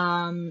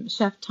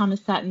 Chef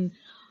Thomas Sutton,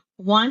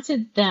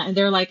 wanted that.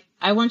 They're like,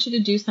 I want you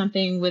to do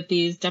something with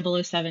these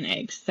 007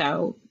 eggs.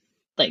 So,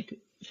 like,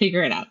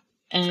 figure it out.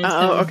 And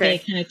so okay. they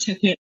kind of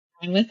took it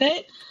on with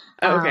it.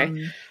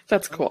 Okay.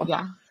 That's cool.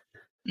 Yeah.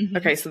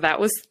 Okay, so that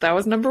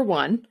was number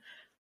one.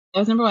 That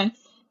was number one.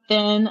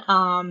 Then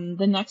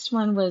the next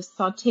one was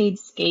sautéed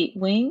skate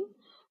wing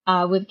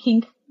with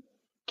king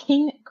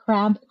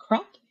crab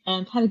crepe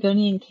and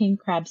Patagonian king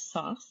crab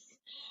sauce.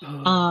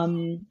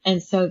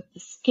 And so the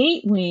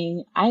skate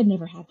wing I had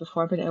never had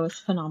before, but it was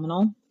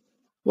phenomenal.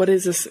 What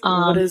is this?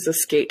 What is a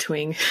skate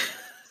wing?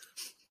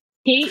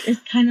 Skate is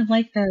kind of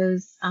like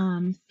those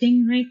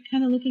stingray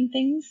kind of looking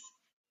things.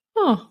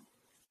 Oh,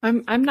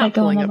 I'm not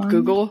pulling up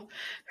Google.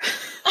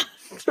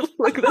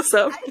 Look this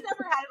up. I've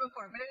never had it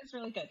before, but it was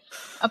really good.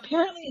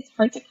 Apparently, it's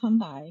hard to come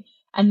by,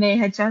 and they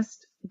had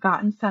just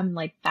gotten some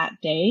like that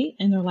day,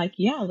 and they're like,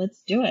 "Yeah,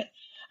 let's do it."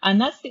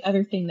 And that's the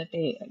other thing that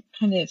they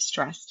kind of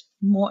stressed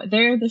more.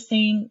 They're the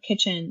same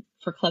kitchen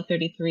for Club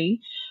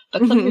 33, but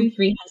Club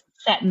 33 has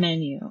a set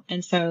menu,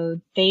 and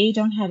so they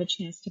don't have a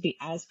chance to be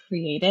as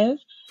creative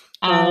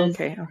as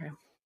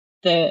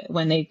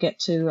when they get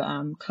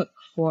to cook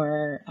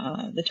for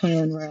the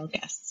 21 Royal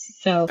guests.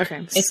 So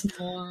it's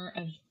more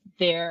of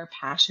their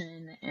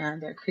passion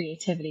and their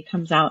creativity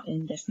comes out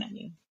in this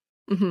menu.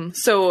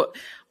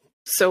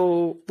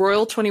 So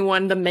Royal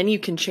 21, the menu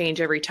can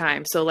change every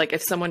time. So like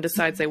if someone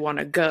decides they want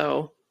to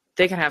go,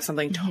 they can have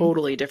something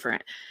totally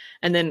different.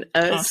 And then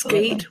a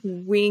skate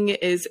wing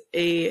is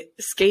a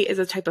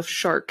type of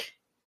shark.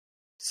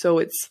 So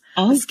it's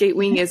a skate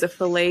wing is a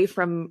fillet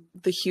from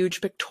the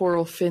huge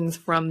pectoral fins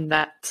from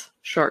that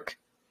shark.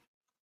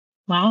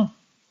 Wow.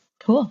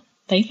 Cool.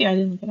 Thank you. I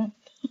didn't look it up.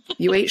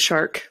 You ate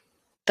shark.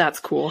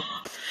 That's cool.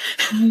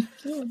 I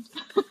did.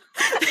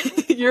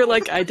 You're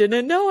like, I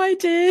didn't know I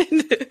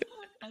did.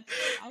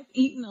 I've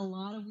eaten a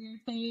lot of weird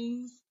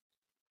things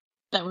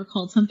that were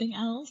called something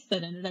else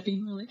that ended up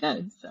being really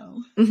good.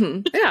 So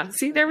yeah,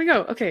 see, there we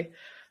go. Okay,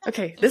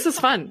 this is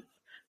fun.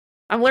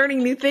 I'm learning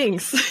new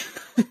things.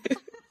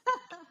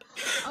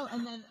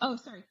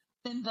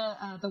 Then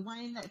the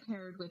wine that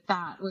paired with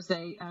that was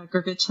a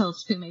Gurgachil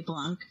Spumé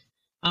Blanc,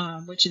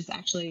 which is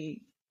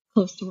actually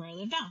close to where I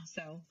live now.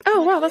 So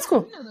wow, that's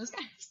cool. I know those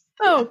guys.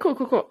 Oh, yeah.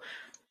 Cool.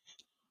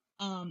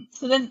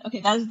 So then,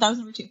 that was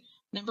number two.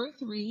 Number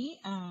three,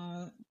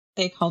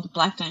 they called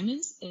Black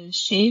Diamonds, is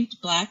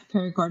shaved black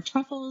Perigord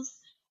truffles,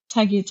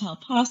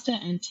 tagliatelle pasta,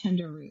 and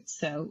tender roots.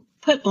 So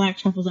put black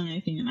truffles on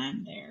anything and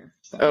I'm there.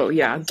 So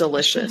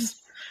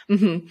delicious.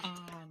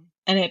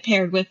 And it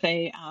paired with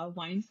a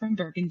wine from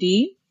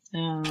Burgundy,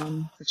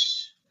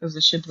 which was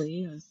a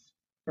Chablis. It was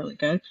really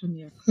good.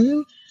 Premier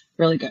Cru,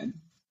 really good.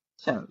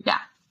 So yeah,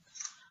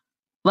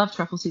 love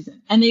truffle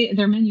season. And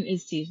their menu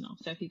is seasonal.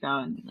 So if you go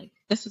and like,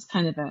 this was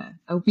kind of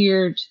a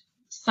weird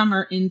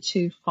summer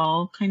into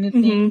fall kind of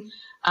thing.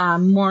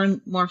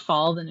 More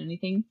fall than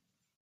anything.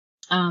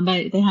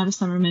 But they have a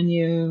summer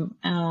menu,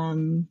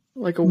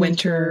 like a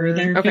winter.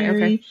 They're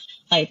very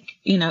like,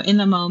 you know, in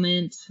the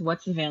moment,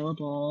 what's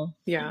available.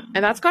 Yeah.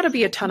 And that's got to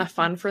be a ton of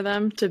fun for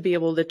them to be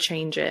able to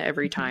change it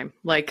every time.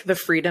 Like the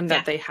freedom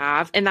that they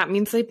have. And that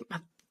means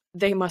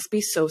they must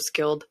be so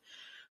skilled.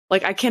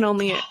 Like I can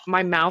only,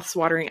 my mouth's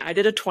watering. I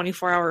did a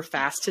 24-hour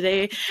fast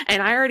today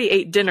and I already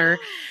ate dinner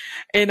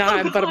and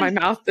but my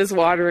mouth is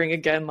watering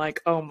again.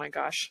 Like, oh my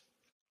gosh,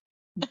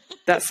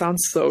 that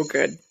sounds so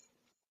good.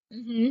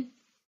 Mm-hmm.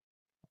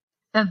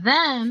 So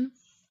then,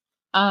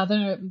 I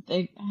don't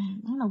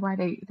know why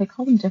they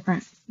call them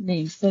different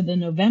names. So the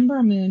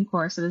November Moon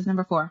course, so this is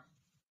number 4,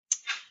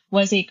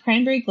 was a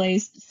cranberry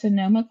glazed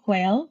Sonoma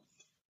quail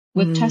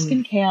with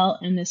Tuscan kale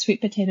and the sweet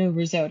potato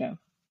risotto.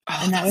 Oh,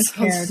 and that was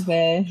paired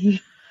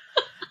with...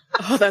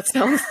 Oh, that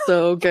sounds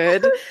so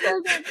good.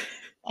 So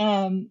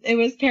good. It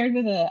was paired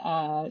with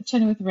a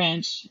Cheddar with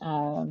Ranch,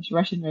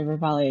 Russian River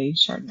Valley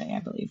Chardonnay, I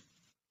believe.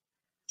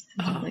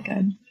 Really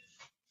good.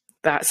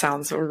 That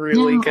sounds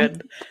really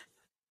good.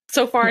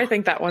 So far, I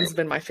think that one's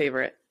been my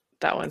favorite.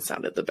 That one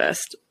sounded the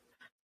best.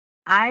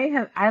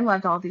 I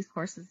loved all these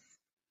courses,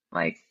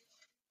 like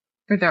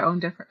for their own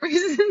different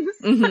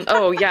reasons.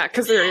 Oh yeah,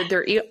 because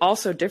they're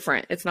also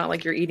different. It's not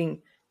like you're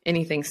eating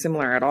anything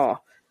similar at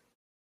all.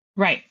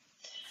 Right.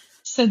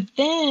 So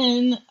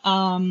then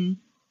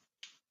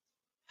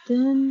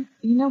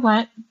you know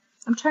what?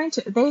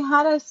 They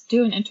had us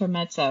do an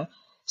intermezzo.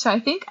 So I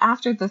think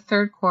after the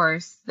 3rd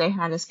course, they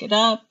had us get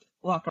up,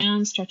 walk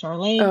around, stretch our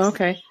legs. Oh,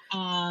 okay.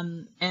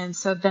 And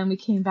so then we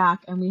came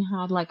back and we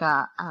had like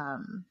a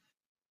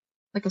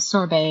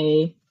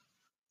sorbet.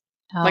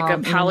 Like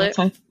a palate.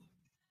 Palate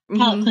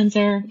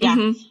cleanser. Yeah.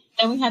 Mm-hmm.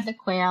 Then we had the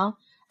quail.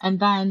 And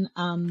then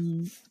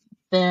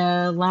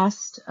the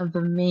last of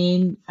the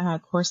main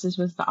courses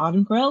was the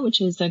autumn grill,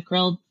 which is a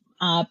grilled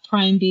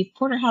prime beef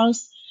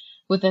porterhouse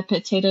with a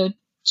potato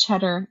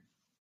cheddar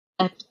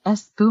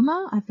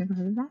espuma. I've never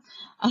heard of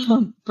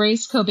that.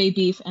 Braised Kobe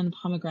beef and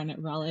pomegranate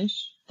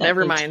relish.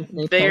 Never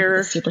mind.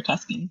 They're super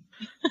Tuscan.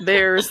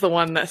 There's the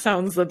one that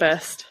sounds the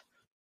best.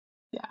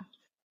 Yeah.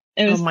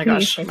 It was oh my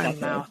gosh, my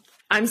mouth.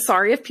 I'm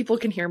sorry if people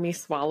can hear me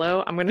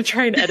swallow. I'm going to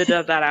try and edit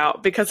that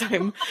out because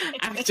I'm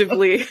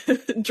actively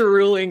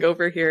drooling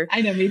over here.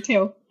 I know, me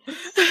too.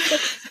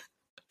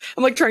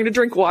 I'm like trying to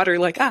drink water,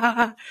 like,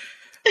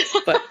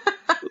 But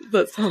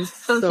that sounds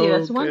so see,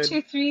 that's good. 1,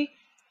 2, 3,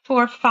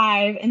 4,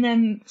 5, and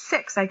then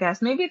 6, I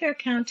guess. Maybe they're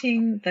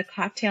counting the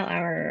cocktail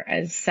hour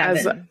as 7.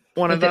 As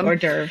one of them. Hors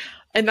d'oeuvre.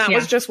 And that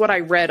was just what I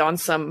read on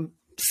some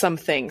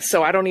things.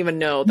 So I don't even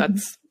know.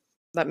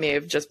 That may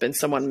have just been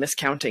someone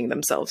miscounting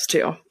themselves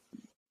too.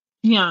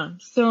 Yeah.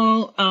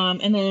 So,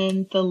 and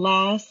then the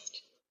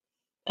last,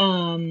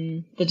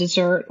 the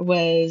dessert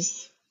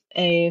was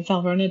a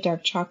Valrhona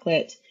dark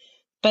chocolate,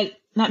 but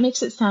that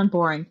makes it sound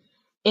boring.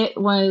 It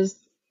was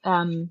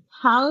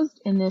housed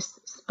in this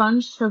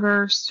sponge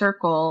sugar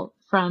circle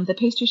from the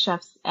pastry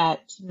chefs at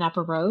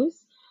Napa Rose.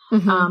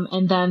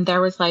 And then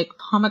there was like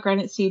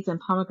pomegranate seeds and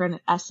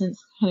pomegranate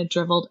essence kind of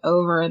dribbled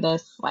over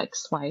this like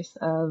slice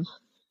of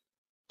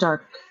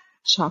dark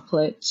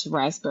chocolate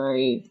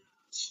raspberry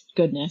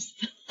goodness.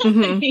 I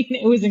mean,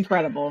 it was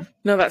incredible.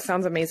 No, that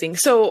sounds amazing.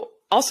 So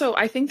also,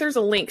 I think there's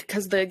a link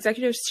because the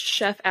executive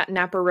chef at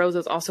Napa Rose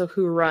is also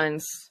who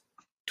runs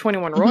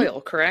 21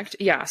 Royal, correct?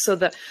 Yeah. So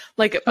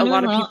a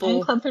lot of people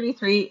and Club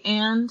 33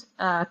 and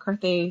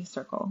Carthay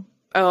Circle.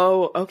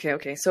 Oh,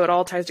 okay. So it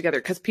all ties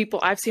together because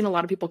I've seen a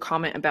lot of people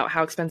comment about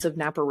how expensive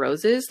Napa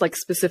Rose is, like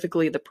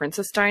specifically the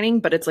princess dining,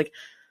 but it's like,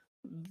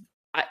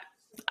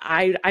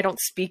 I don't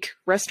speak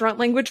restaurant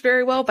language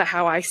very well, but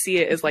how I see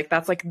it is like,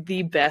 that's like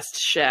the best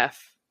chef,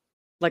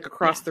 like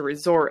across the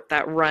resort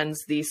that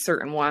runs these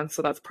certain ones.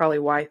 So that's probably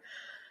why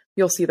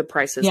you'll see the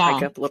prices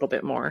hike up a little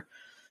bit more.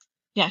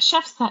 Yeah.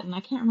 Chef Sutton. I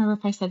can't remember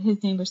if I said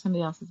his name or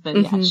somebody else's, but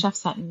yeah, Chef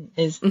Sutton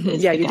is the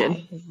you guy. did.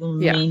 He's the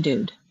main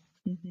dude.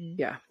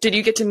 Yeah. Did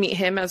you get to meet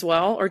him as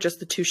well, or just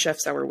the 2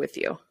 chefs that were with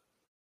you?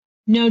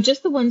 No,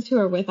 just the ones who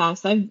are with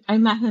us. I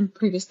met him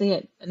previously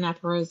at Napa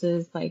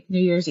Rose's like New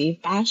Year's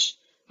Eve bash,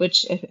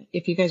 which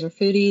if you guys are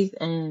foodies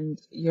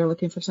and you're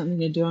looking for something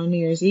to do on New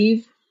Year's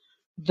Eve,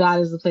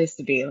 that is the place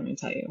to be, let me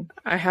tell you.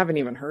 I haven't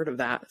even heard of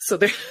that. So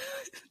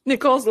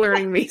Nichole's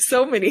learning me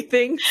so many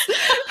things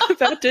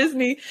about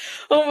Disney.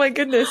 Oh my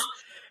goodness.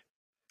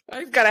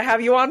 I've got to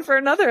have you on for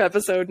another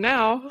episode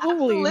now.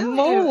 Absolutely. Holy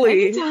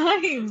moly.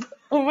 Anytime.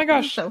 Oh my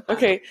gosh. So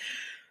okay.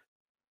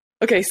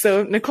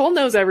 So Nichole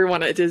knows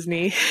everyone at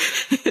Disney.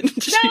 No,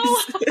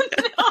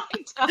 I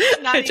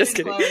don't. Not just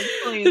kidding.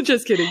 Close,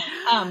 just kidding.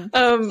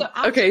 So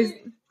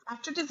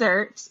after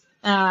dessert,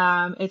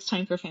 it's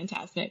time for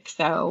Fantasmic.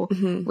 So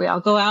we all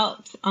go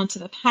out onto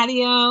the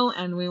patio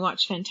and we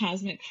watch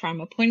Fantasmic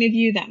from a point of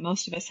view that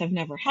most of us have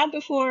never had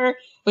before,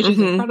 which is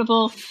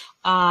incredible.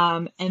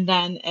 And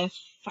then if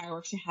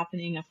fireworks are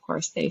happening, of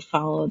course, they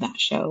follow that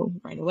show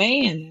right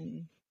away, and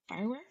then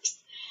fireworks.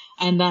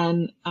 And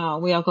then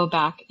we all go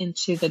back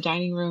into the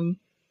dining room.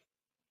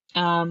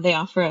 They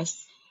offer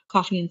us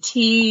coffee and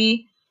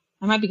tea.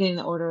 I might be getting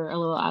the order a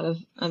little out of,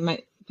 I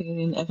might be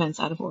getting the events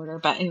out of order,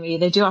 but anyway,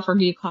 they do offer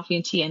you coffee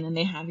and tea, and then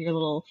they have your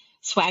little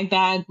swag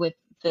bag with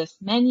this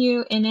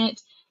menu in it.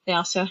 They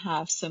also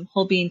have some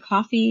whole bean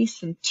coffee,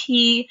 some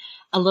tea,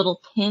 a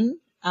little pin,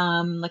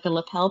 like a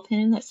lapel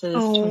pin that says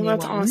 21.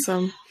 That's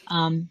awesome.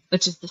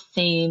 Which is the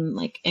same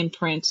like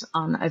imprint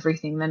on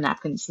everything, the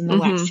napkins and the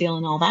wax seal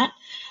and all that.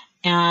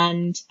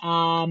 And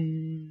I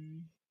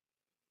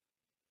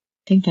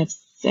think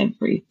that's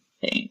everything.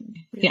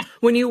 Yeah.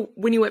 When you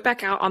went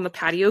back out on the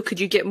patio, could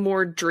you get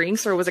more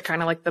drinks, or was it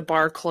kind of like the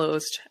bar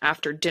closed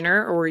after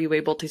dinner, or were you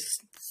able to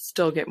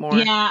still get more?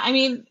 Yeah, I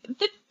mean,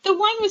 the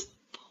wine was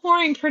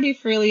pouring pretty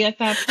freely at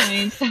that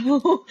point.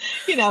 So,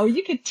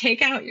 you could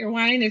take out your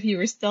wine if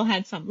you still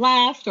had some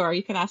left, or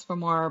you could ask for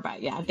more.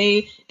 But yeah,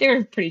 they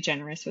were pretty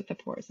generous with the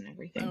pours and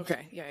everything.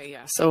 Okay.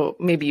 Yeah. So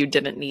maybe you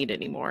didn't need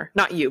any more.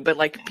 Not you, but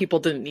like people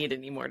didn't need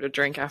any more to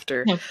drink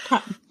after. No,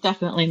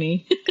 definitely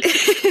me.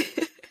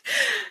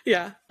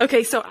 Yeah.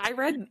 Okay. So I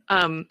read,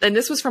 and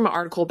this was from an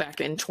article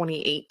back in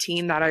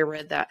 2018 that I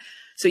read that.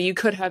 So you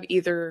could have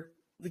either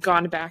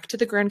gone back to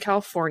the Grand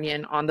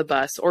Californian on the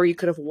bus, or you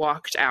could have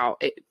walked out.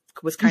 It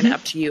was kind of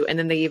up to you. And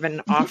then they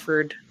even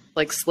offered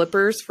like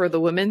slippers for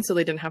the women, so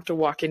they didn't have to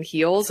walk in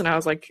heels. And I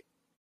was like,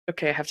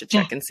 okay, I have to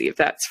check and see if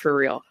that's for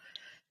real.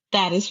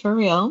 That is for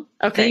real.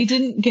 Okay. They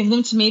didn't give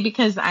them to me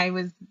because I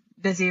was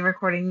busy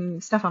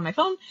recording stuff on my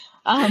phone.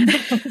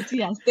 But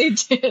yes, they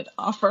did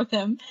offer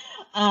them.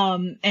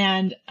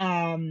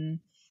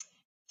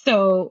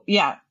 So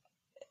yeah,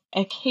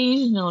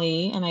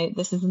 occasionally, and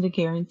this isn't a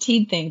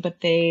guaranteed thing, but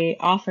they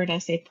offered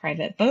us a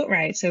private boat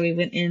ride. So we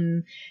went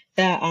in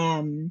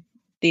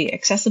the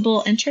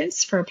accessible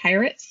entrance for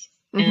pirates,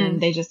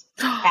 and they just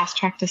fast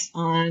tracked us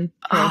on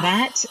for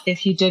that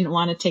if you didn't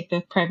want to take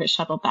the private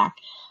shuttle back.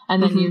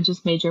 And then you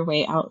just made your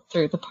way out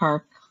through the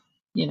park,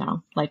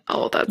 like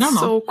that's normal.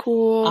 So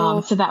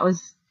cool. So that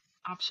was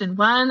option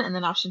 1, and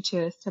then option 2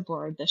 is to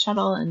board the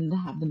shuttle and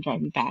have them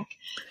drive you back.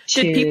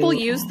 Did people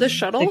use the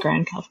shuttle? The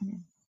Grand California.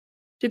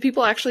 Did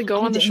people actually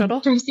go on the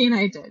shuttle? Tracy and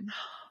I did.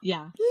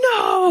 Yeah.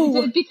 No!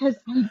 I did, because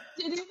I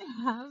didn't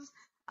have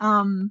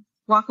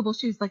walkable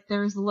shoes. Like,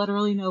 there was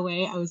literally no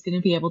way I was going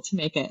to be able to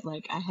make it.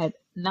 Like, I had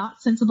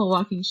not sensible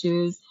walking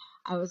shoes.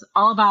 I was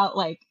all about,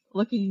 like,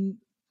 looking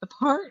the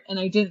part, and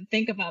I didn't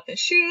think about the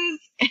shoes.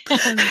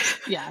 And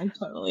yeah, I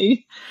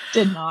totally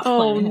did not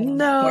plan ahead on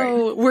that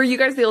part. Were you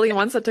guys the only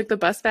ones that took the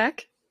bus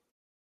back?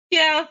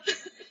 Yeah.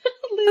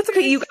 That's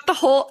okay. You got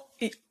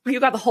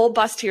the whole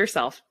bus to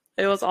yourself.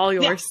 It was all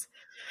yours.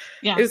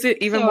 Yeah. It was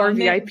even more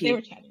VIP. They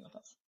were chatting with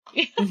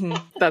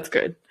us. That's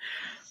good.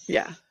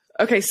 Yeah.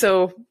 Okay.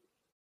 So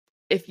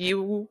if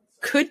you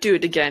could do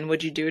it again,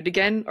 would you do it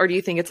again? Or do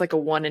you think it's like a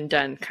one and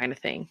done kind of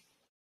thing?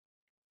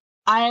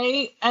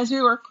 As we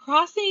were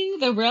crossing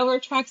the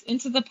railroad tracks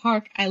into the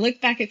park, I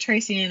looked back at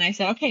Tracy and I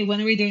said, okay, when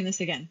are we doing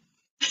this again?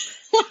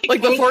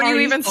 like before you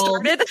even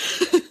started?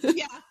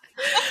 Yeah.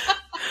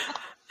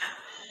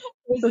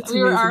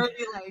 We were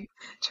already like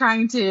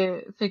trying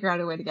to figure out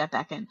a way to get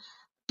back in,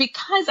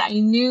 because I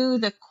knew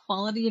the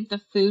quality of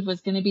the food was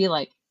going to be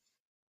like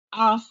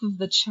off of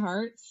the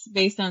charts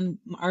based on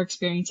our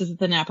experiences at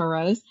the Napa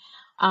Rose.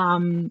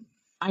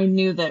 I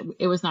knew that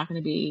it was not going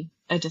to be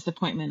a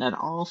disappointment at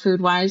all food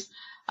wise.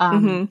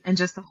 And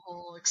just the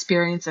whole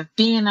experience of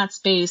being in that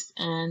space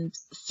and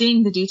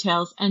seeing the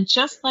details, and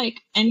just like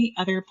any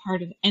other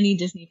part of any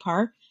Disney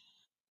park,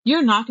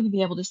 you're not going to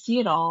be able to see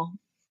it all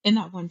in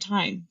that one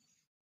time.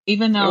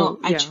 Even though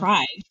I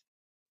tried,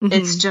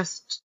 it's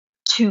just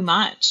too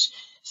much.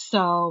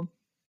 So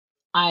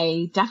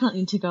I definitely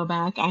need to go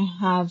back. I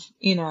have,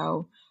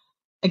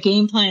 a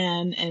game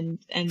plan,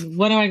 and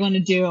what do I want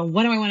to do, and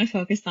what do I want to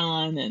focus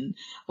on, and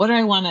what do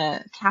I want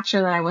to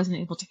capture that I wasn't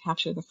able to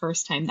capture the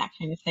first time, that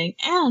kind of thing.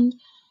 And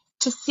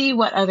to see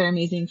what other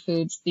amazing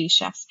foods these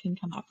chefs can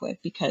come up with,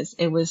 because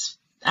it was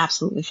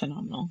absolutely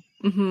phenomenal.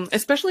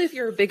 Especially if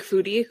you're a big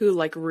foodie who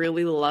like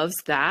really loves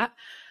that.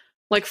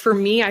 Like for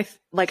me, I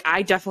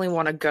definitely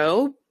want to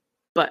go,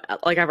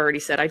 but like I've already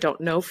said, I don't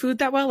know food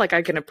that well. Like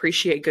I can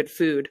appreciate good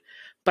food,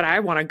 but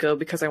I want to go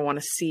because I want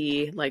to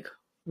see like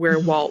where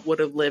Walt would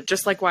have lived.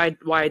 Just like why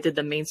I did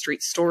the Main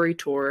Street Story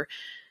tour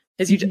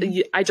is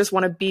I just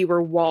want to be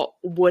where Walt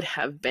would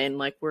have been.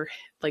 Like we're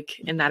like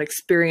in that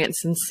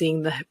experience, and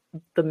seeing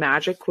the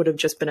magic would have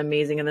just been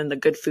amazing. And then the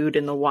good food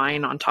and the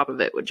wine on top of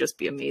it would just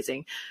be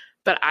amazing.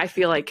 But I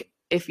feel like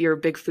if you're a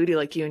big foodie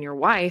like you and your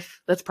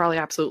wife, that's probably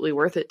absolutely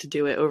worth it to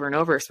do it over and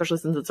over, especially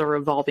since it's a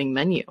revolving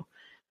menu.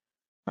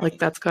 Right. Like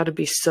that's got to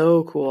be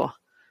so cool.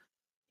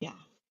 Yeah.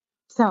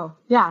 So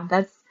yeah,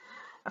 that's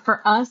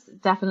for us.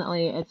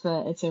 Definitely, it's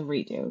a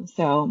redo.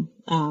 So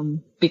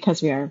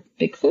because we are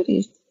big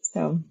foodies.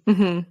 So.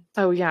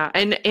 Oh yeah,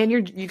 and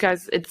you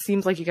guys. It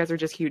seems like you guys are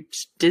just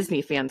huge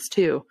Disney fans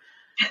too.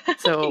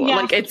 So Yeah.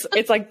 like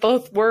it's like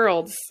both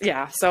worlds.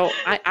 Yeah. So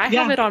I have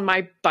Yeah. it on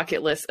my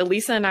bucket list.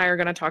 Elisa and I are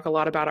going to talk a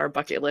lot about our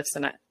bucket lists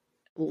and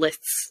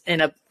lists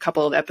in a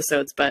couple of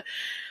episodes. But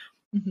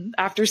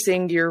after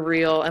seeing your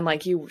reel and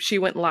like she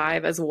went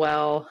live as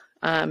well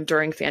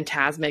during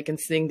Phantasmic and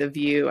seeing the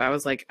view, I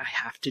was like, I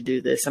have to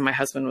do this. And my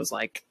husband was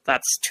like,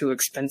 that's too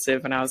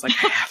expensive. And I was like,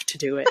 I have to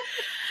do it.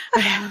 I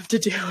have to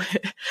do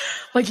it.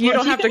 Like, you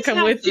don't have to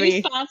come with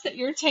me. Spots at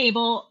your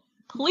table,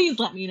 please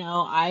let me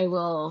know. I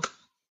will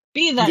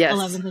be that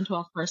 11th and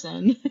 12th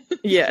person.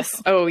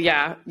 Yes. Oh,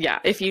 yeah. Yeah.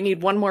 If you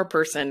need one more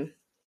person,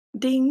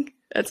 ding,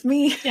 that's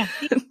me. Yeah.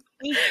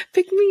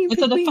 Pick me. And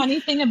so the funny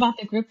thing about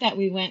the group that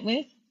we went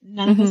with,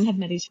 none of us had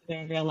met each other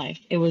in real life.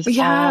 It was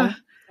all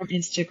from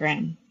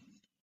Instagram.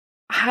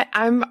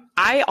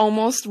 I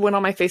almost went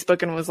on my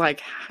Facebook and was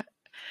like,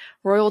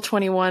 Royal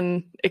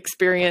 21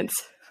 experience.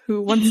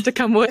 Who wants to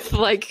come with?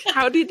 Like,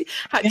 did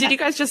you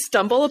guys just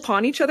stumble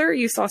upon each other?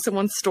 You saw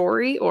someone's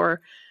story,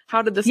 or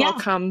how did this all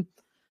come?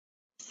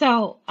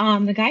 So,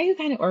 the guy who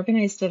kind of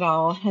organized it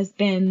all has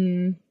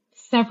been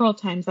several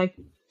times. I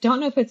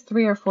don't know if it's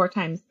 3 or 4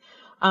 times,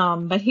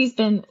 but he's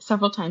been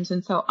several times.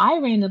 And so I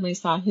randomly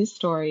saw his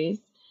stories,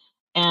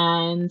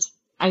 and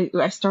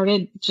I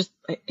started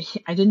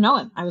I didn't know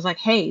him. I was like,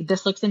 hey,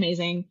 this looks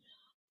amazing.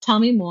 Tell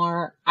me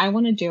more. I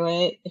want to do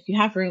it. If you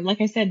have room,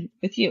 like I said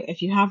with you,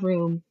 if you have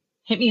room,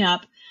 hit me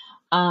up.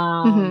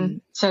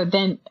 So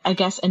then I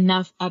guess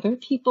enough other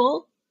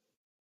people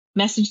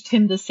messaged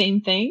him the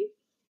same thing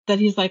that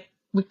he's like,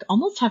 we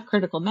almost have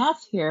critical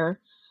mass here.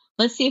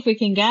 Let's see if we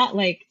can get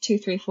like 2,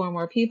 3, 4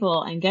 more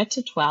people and get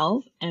to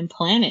 12 and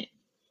plan it.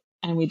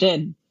 And we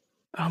did.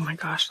 Oh my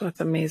gosh,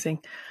 that's amazing.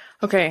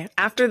 Okay.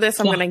 After this,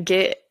 I'm going to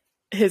get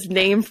his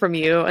name from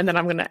you, and then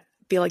I'm going to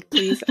be like,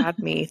 please add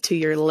me to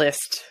your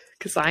list,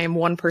 because I am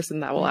one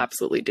person that will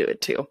absolutely do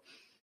it too.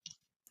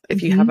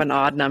 If you have an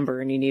odd number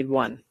and you need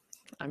one,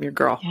 I'm your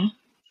girl. Yeah.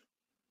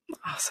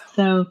 Awesome.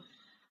 So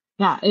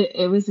yeah,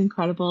 it was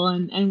incredible.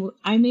 And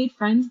I made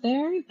friends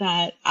there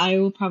that I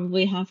will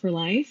probably have for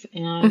life.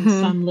 And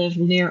some live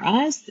near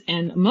us,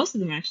 and most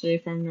of them actually are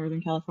from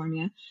Northern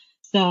California.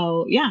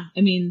 So yeah,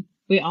 I mean,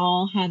 we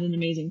all had an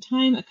amazing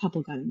time. A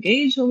couple got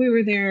engaged while we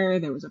were there.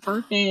 There was a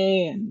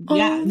birthday, and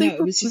it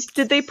was just.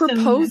 Did they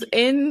propose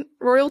in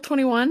Royal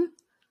 21?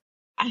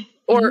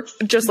 Or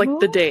just like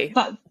the day?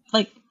 But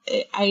like,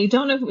 I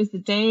don't know if it was the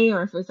day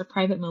or if it was a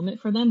private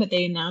moment for them, but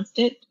they announced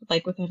it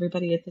like with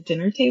everybody at the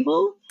dinner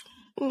table.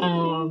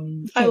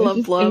 I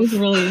love love. It was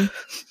really,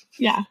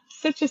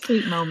 such a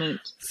sweet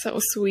moment. So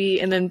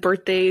sweet. And then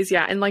birthdays.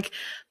 Yeah. And like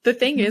the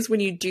thing is,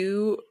 when you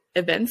do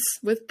events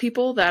with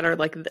people that are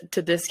like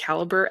to this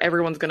caliber,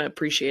 everyone's going to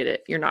appreciate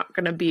it. You're not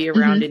going to be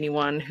around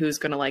anyone who's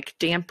going to like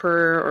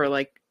damper or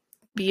like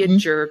be a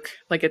jerk.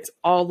 Like, it's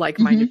all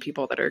like-minded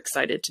people that are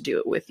excited to do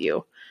it with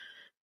you.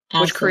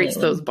 Absolutely. Which creates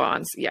those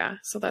bonds. Yeah.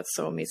 So that's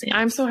so amazing. Yeah.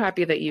 I'm so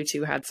happy that you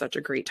two had such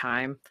a great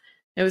time.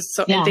 It was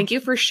so, and thank you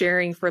for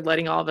sharing, for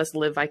letting all of us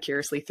live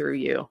vicariously through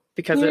you,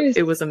 because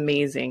it was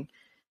amazing.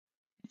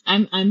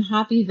 I'm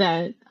happy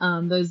that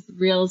those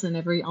reels and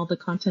all the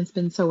content's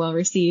been so well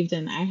received,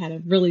 and I had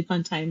a really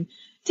fun time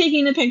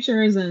taking the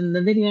pictures and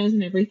the videos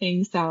and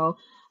everything. So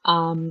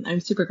I'm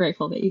super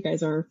grateful that you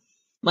guys are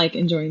like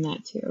enjoying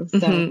that too. So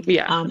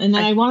and then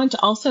I wanted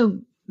to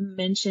also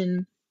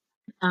mention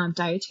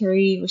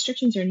dietary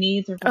restrictions or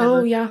needs or whatever.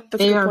 Oh yeah,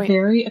 that's they a good are point.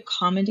 very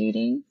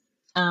accommodating.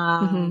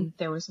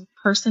 There was a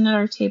person at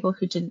our table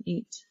who didn't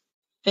eat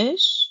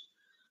fish,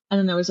 and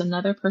then there was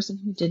another person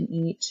who didn't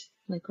eat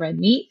like red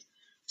meat.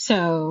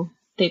 So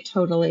they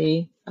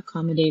totally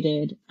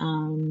accommodated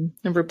and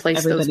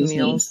replaced those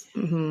meals.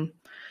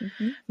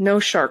 No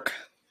shark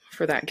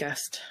for that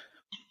guest.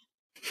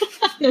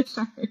 No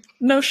shark.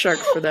 No shark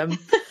for them.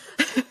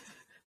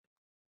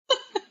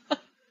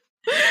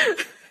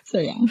 So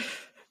yeah.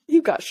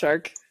 You got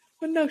shark,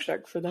 but no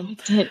shark for them. I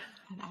did.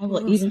 And I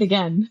will eat it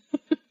again.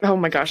 Oh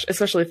my gosh.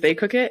 Especially if they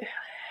cook it.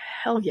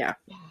 Hell yeah.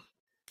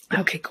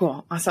 Okay,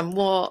 cool. Awesome.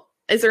 Well,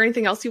 is there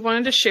anything else you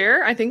wanted to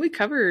share? I think we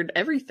covered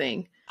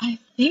everything. I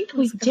think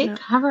we did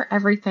cover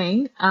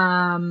everything.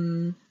 I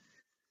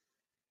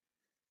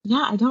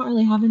don't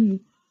really have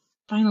any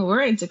final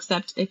words,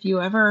 except if you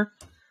ever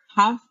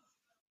have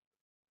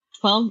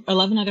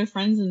 11 other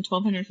friends and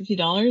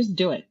 $1,250,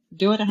 do it.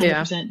 Do it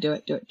 100%. Do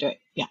it.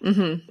 Yeah.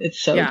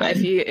 It's so good.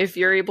 If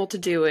you're able to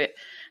do it,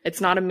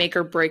 it's not a make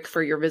or break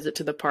for your visit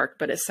to the park,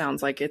 but it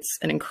sounds like it's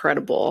an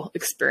incredible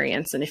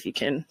experience. And if you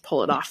can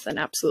pull it off, then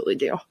absolutely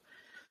do.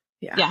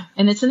 Yeah.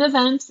 And it's an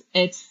event.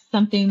 It's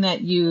something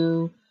that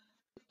you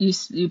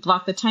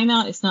block the time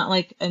out. It's not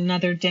like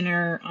another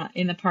dinner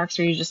in the parks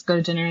where you just go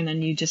to dinner and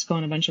then you just go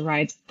on a bunch of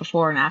rides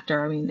before and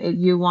after. I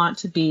mean, you want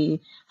to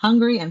be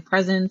hungry and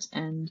present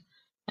and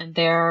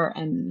there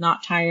and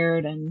not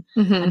tired. And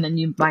then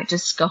you might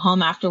just go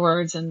home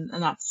afterwards. And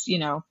that's,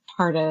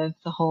 part of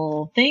the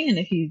whole thing. And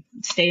if you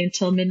stay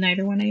until midnight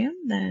or 1 a.m.,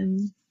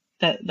 then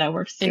that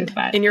works too.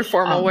 But in your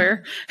formal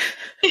wear.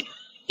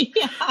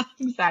 Yeah,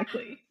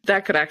 exactly.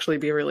 That could actually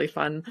be really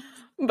fun.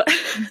 But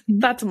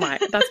that's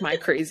my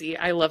crazy.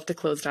 I love to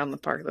close down the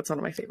park. That's one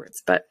of my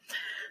favorites. But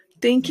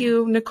thank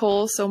you,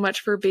 Nichole, so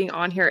much for being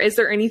on here. Is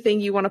there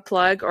anything you want to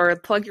plug, or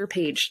plug your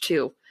page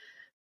too?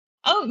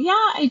 Oh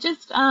yeah, I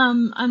just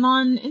I'm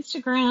on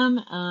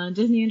Instagram,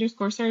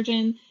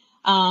 Disney_surgeon.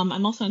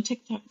 I'm also on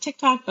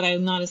TikTok, but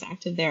I'm not as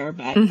active there.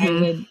 But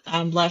I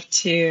would love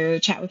to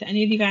chat with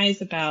any of you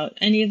guys about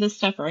any of this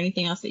stuff or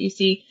anything else that you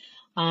see.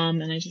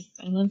 And I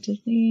love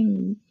Disney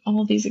and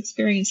all these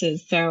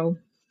experiences. So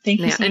thank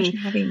you so much for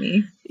having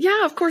me.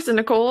 Yeah, of course. And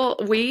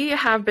Nichole, we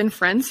have been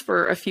friends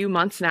for a few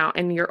months now,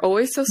 and you're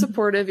always so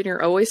supportive and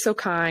you're always so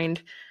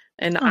kind.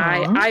 And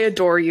I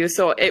adore you.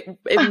 So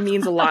it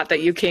means a lot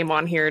that you came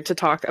on here to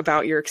talk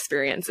about your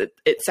experience.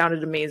 It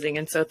sounded amazing.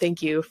 And so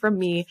thank you from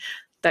me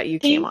that you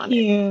came on.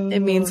 It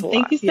means a lot.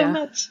 Thank you so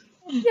much.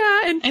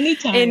 Yeah. And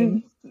anytime.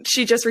 And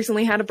she just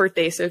recently had a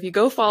birthday. So if you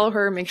go follow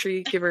her, make sure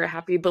you give her a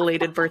happy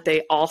belated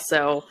birthday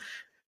also.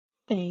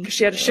 Thank you.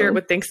 She had to share it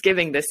with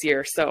Thanksgiving this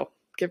year. So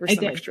give her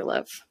some extra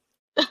love.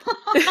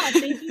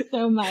 Thank you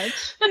so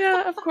much.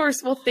 Yeah, of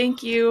course. Well,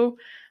 thank you.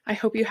 I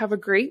hope you have a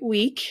great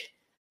week.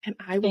 And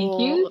I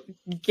will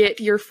get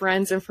your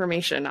friend's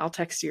information. I'll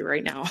text you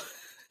right now.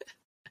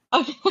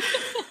 Okay.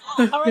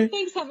 All right.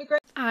 Thanks. Have a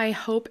great. I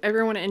hope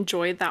everyone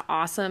enjoyed that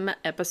awesome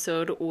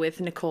episode with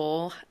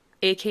Nichole,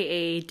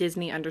 aka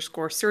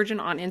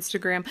Disney_surgeon on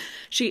Instagram.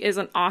 She is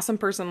an awesome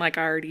person, like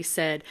I already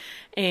said.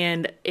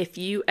 And if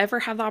you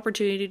ever have the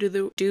opportunity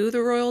to do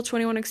the Royal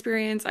 21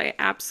 experience, I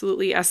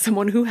absolutely, as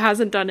someone who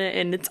hasn't done it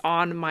and it's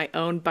on my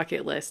own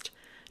bucket list,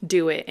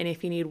 do it. And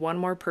if you need one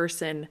more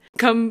person,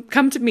 come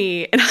to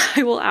me and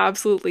I will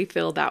absolutely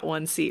fill that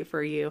one seat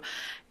for you.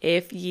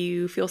 If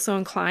you feel so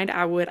inclined,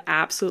 I would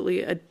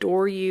absolutely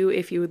adore you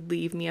if you would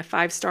leave me a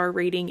 5-star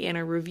rating and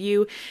a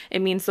review. It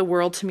means the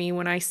world to me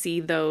when I see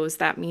those.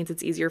 That means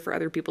it's easier for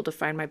other people to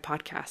find my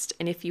podcast.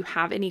 And if you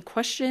have any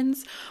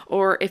questions,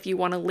 or if you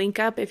want to link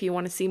up, if you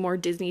want to see more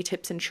Disney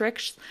tips and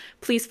tricks,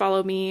 please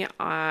follow me,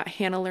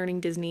 Hannah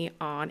Learning Disney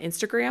on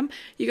Instagram.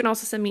 You can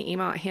also send me an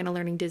email at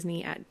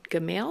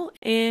hannahlearningdisney@gmail.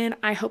 And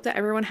I hope that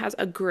everyone has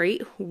a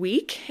great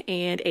week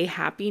and a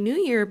happy new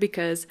year,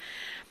 because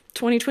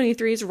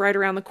 2023 is right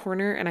around the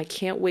corner, and I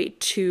can't wait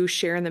to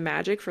share in the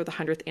magic for the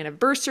 100th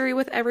anniversary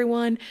with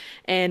everyone.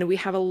 And we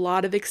have a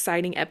lot of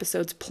exciting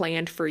episodes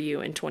planned for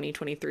you in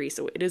 2023,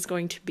 so it is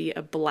going to be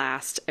a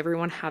blast.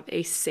 Everyone have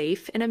a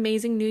safe and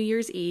amazing New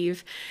Year's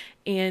Eve,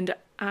 and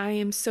I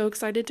am so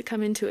excited to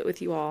come into it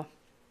with you all.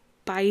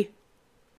 Bye.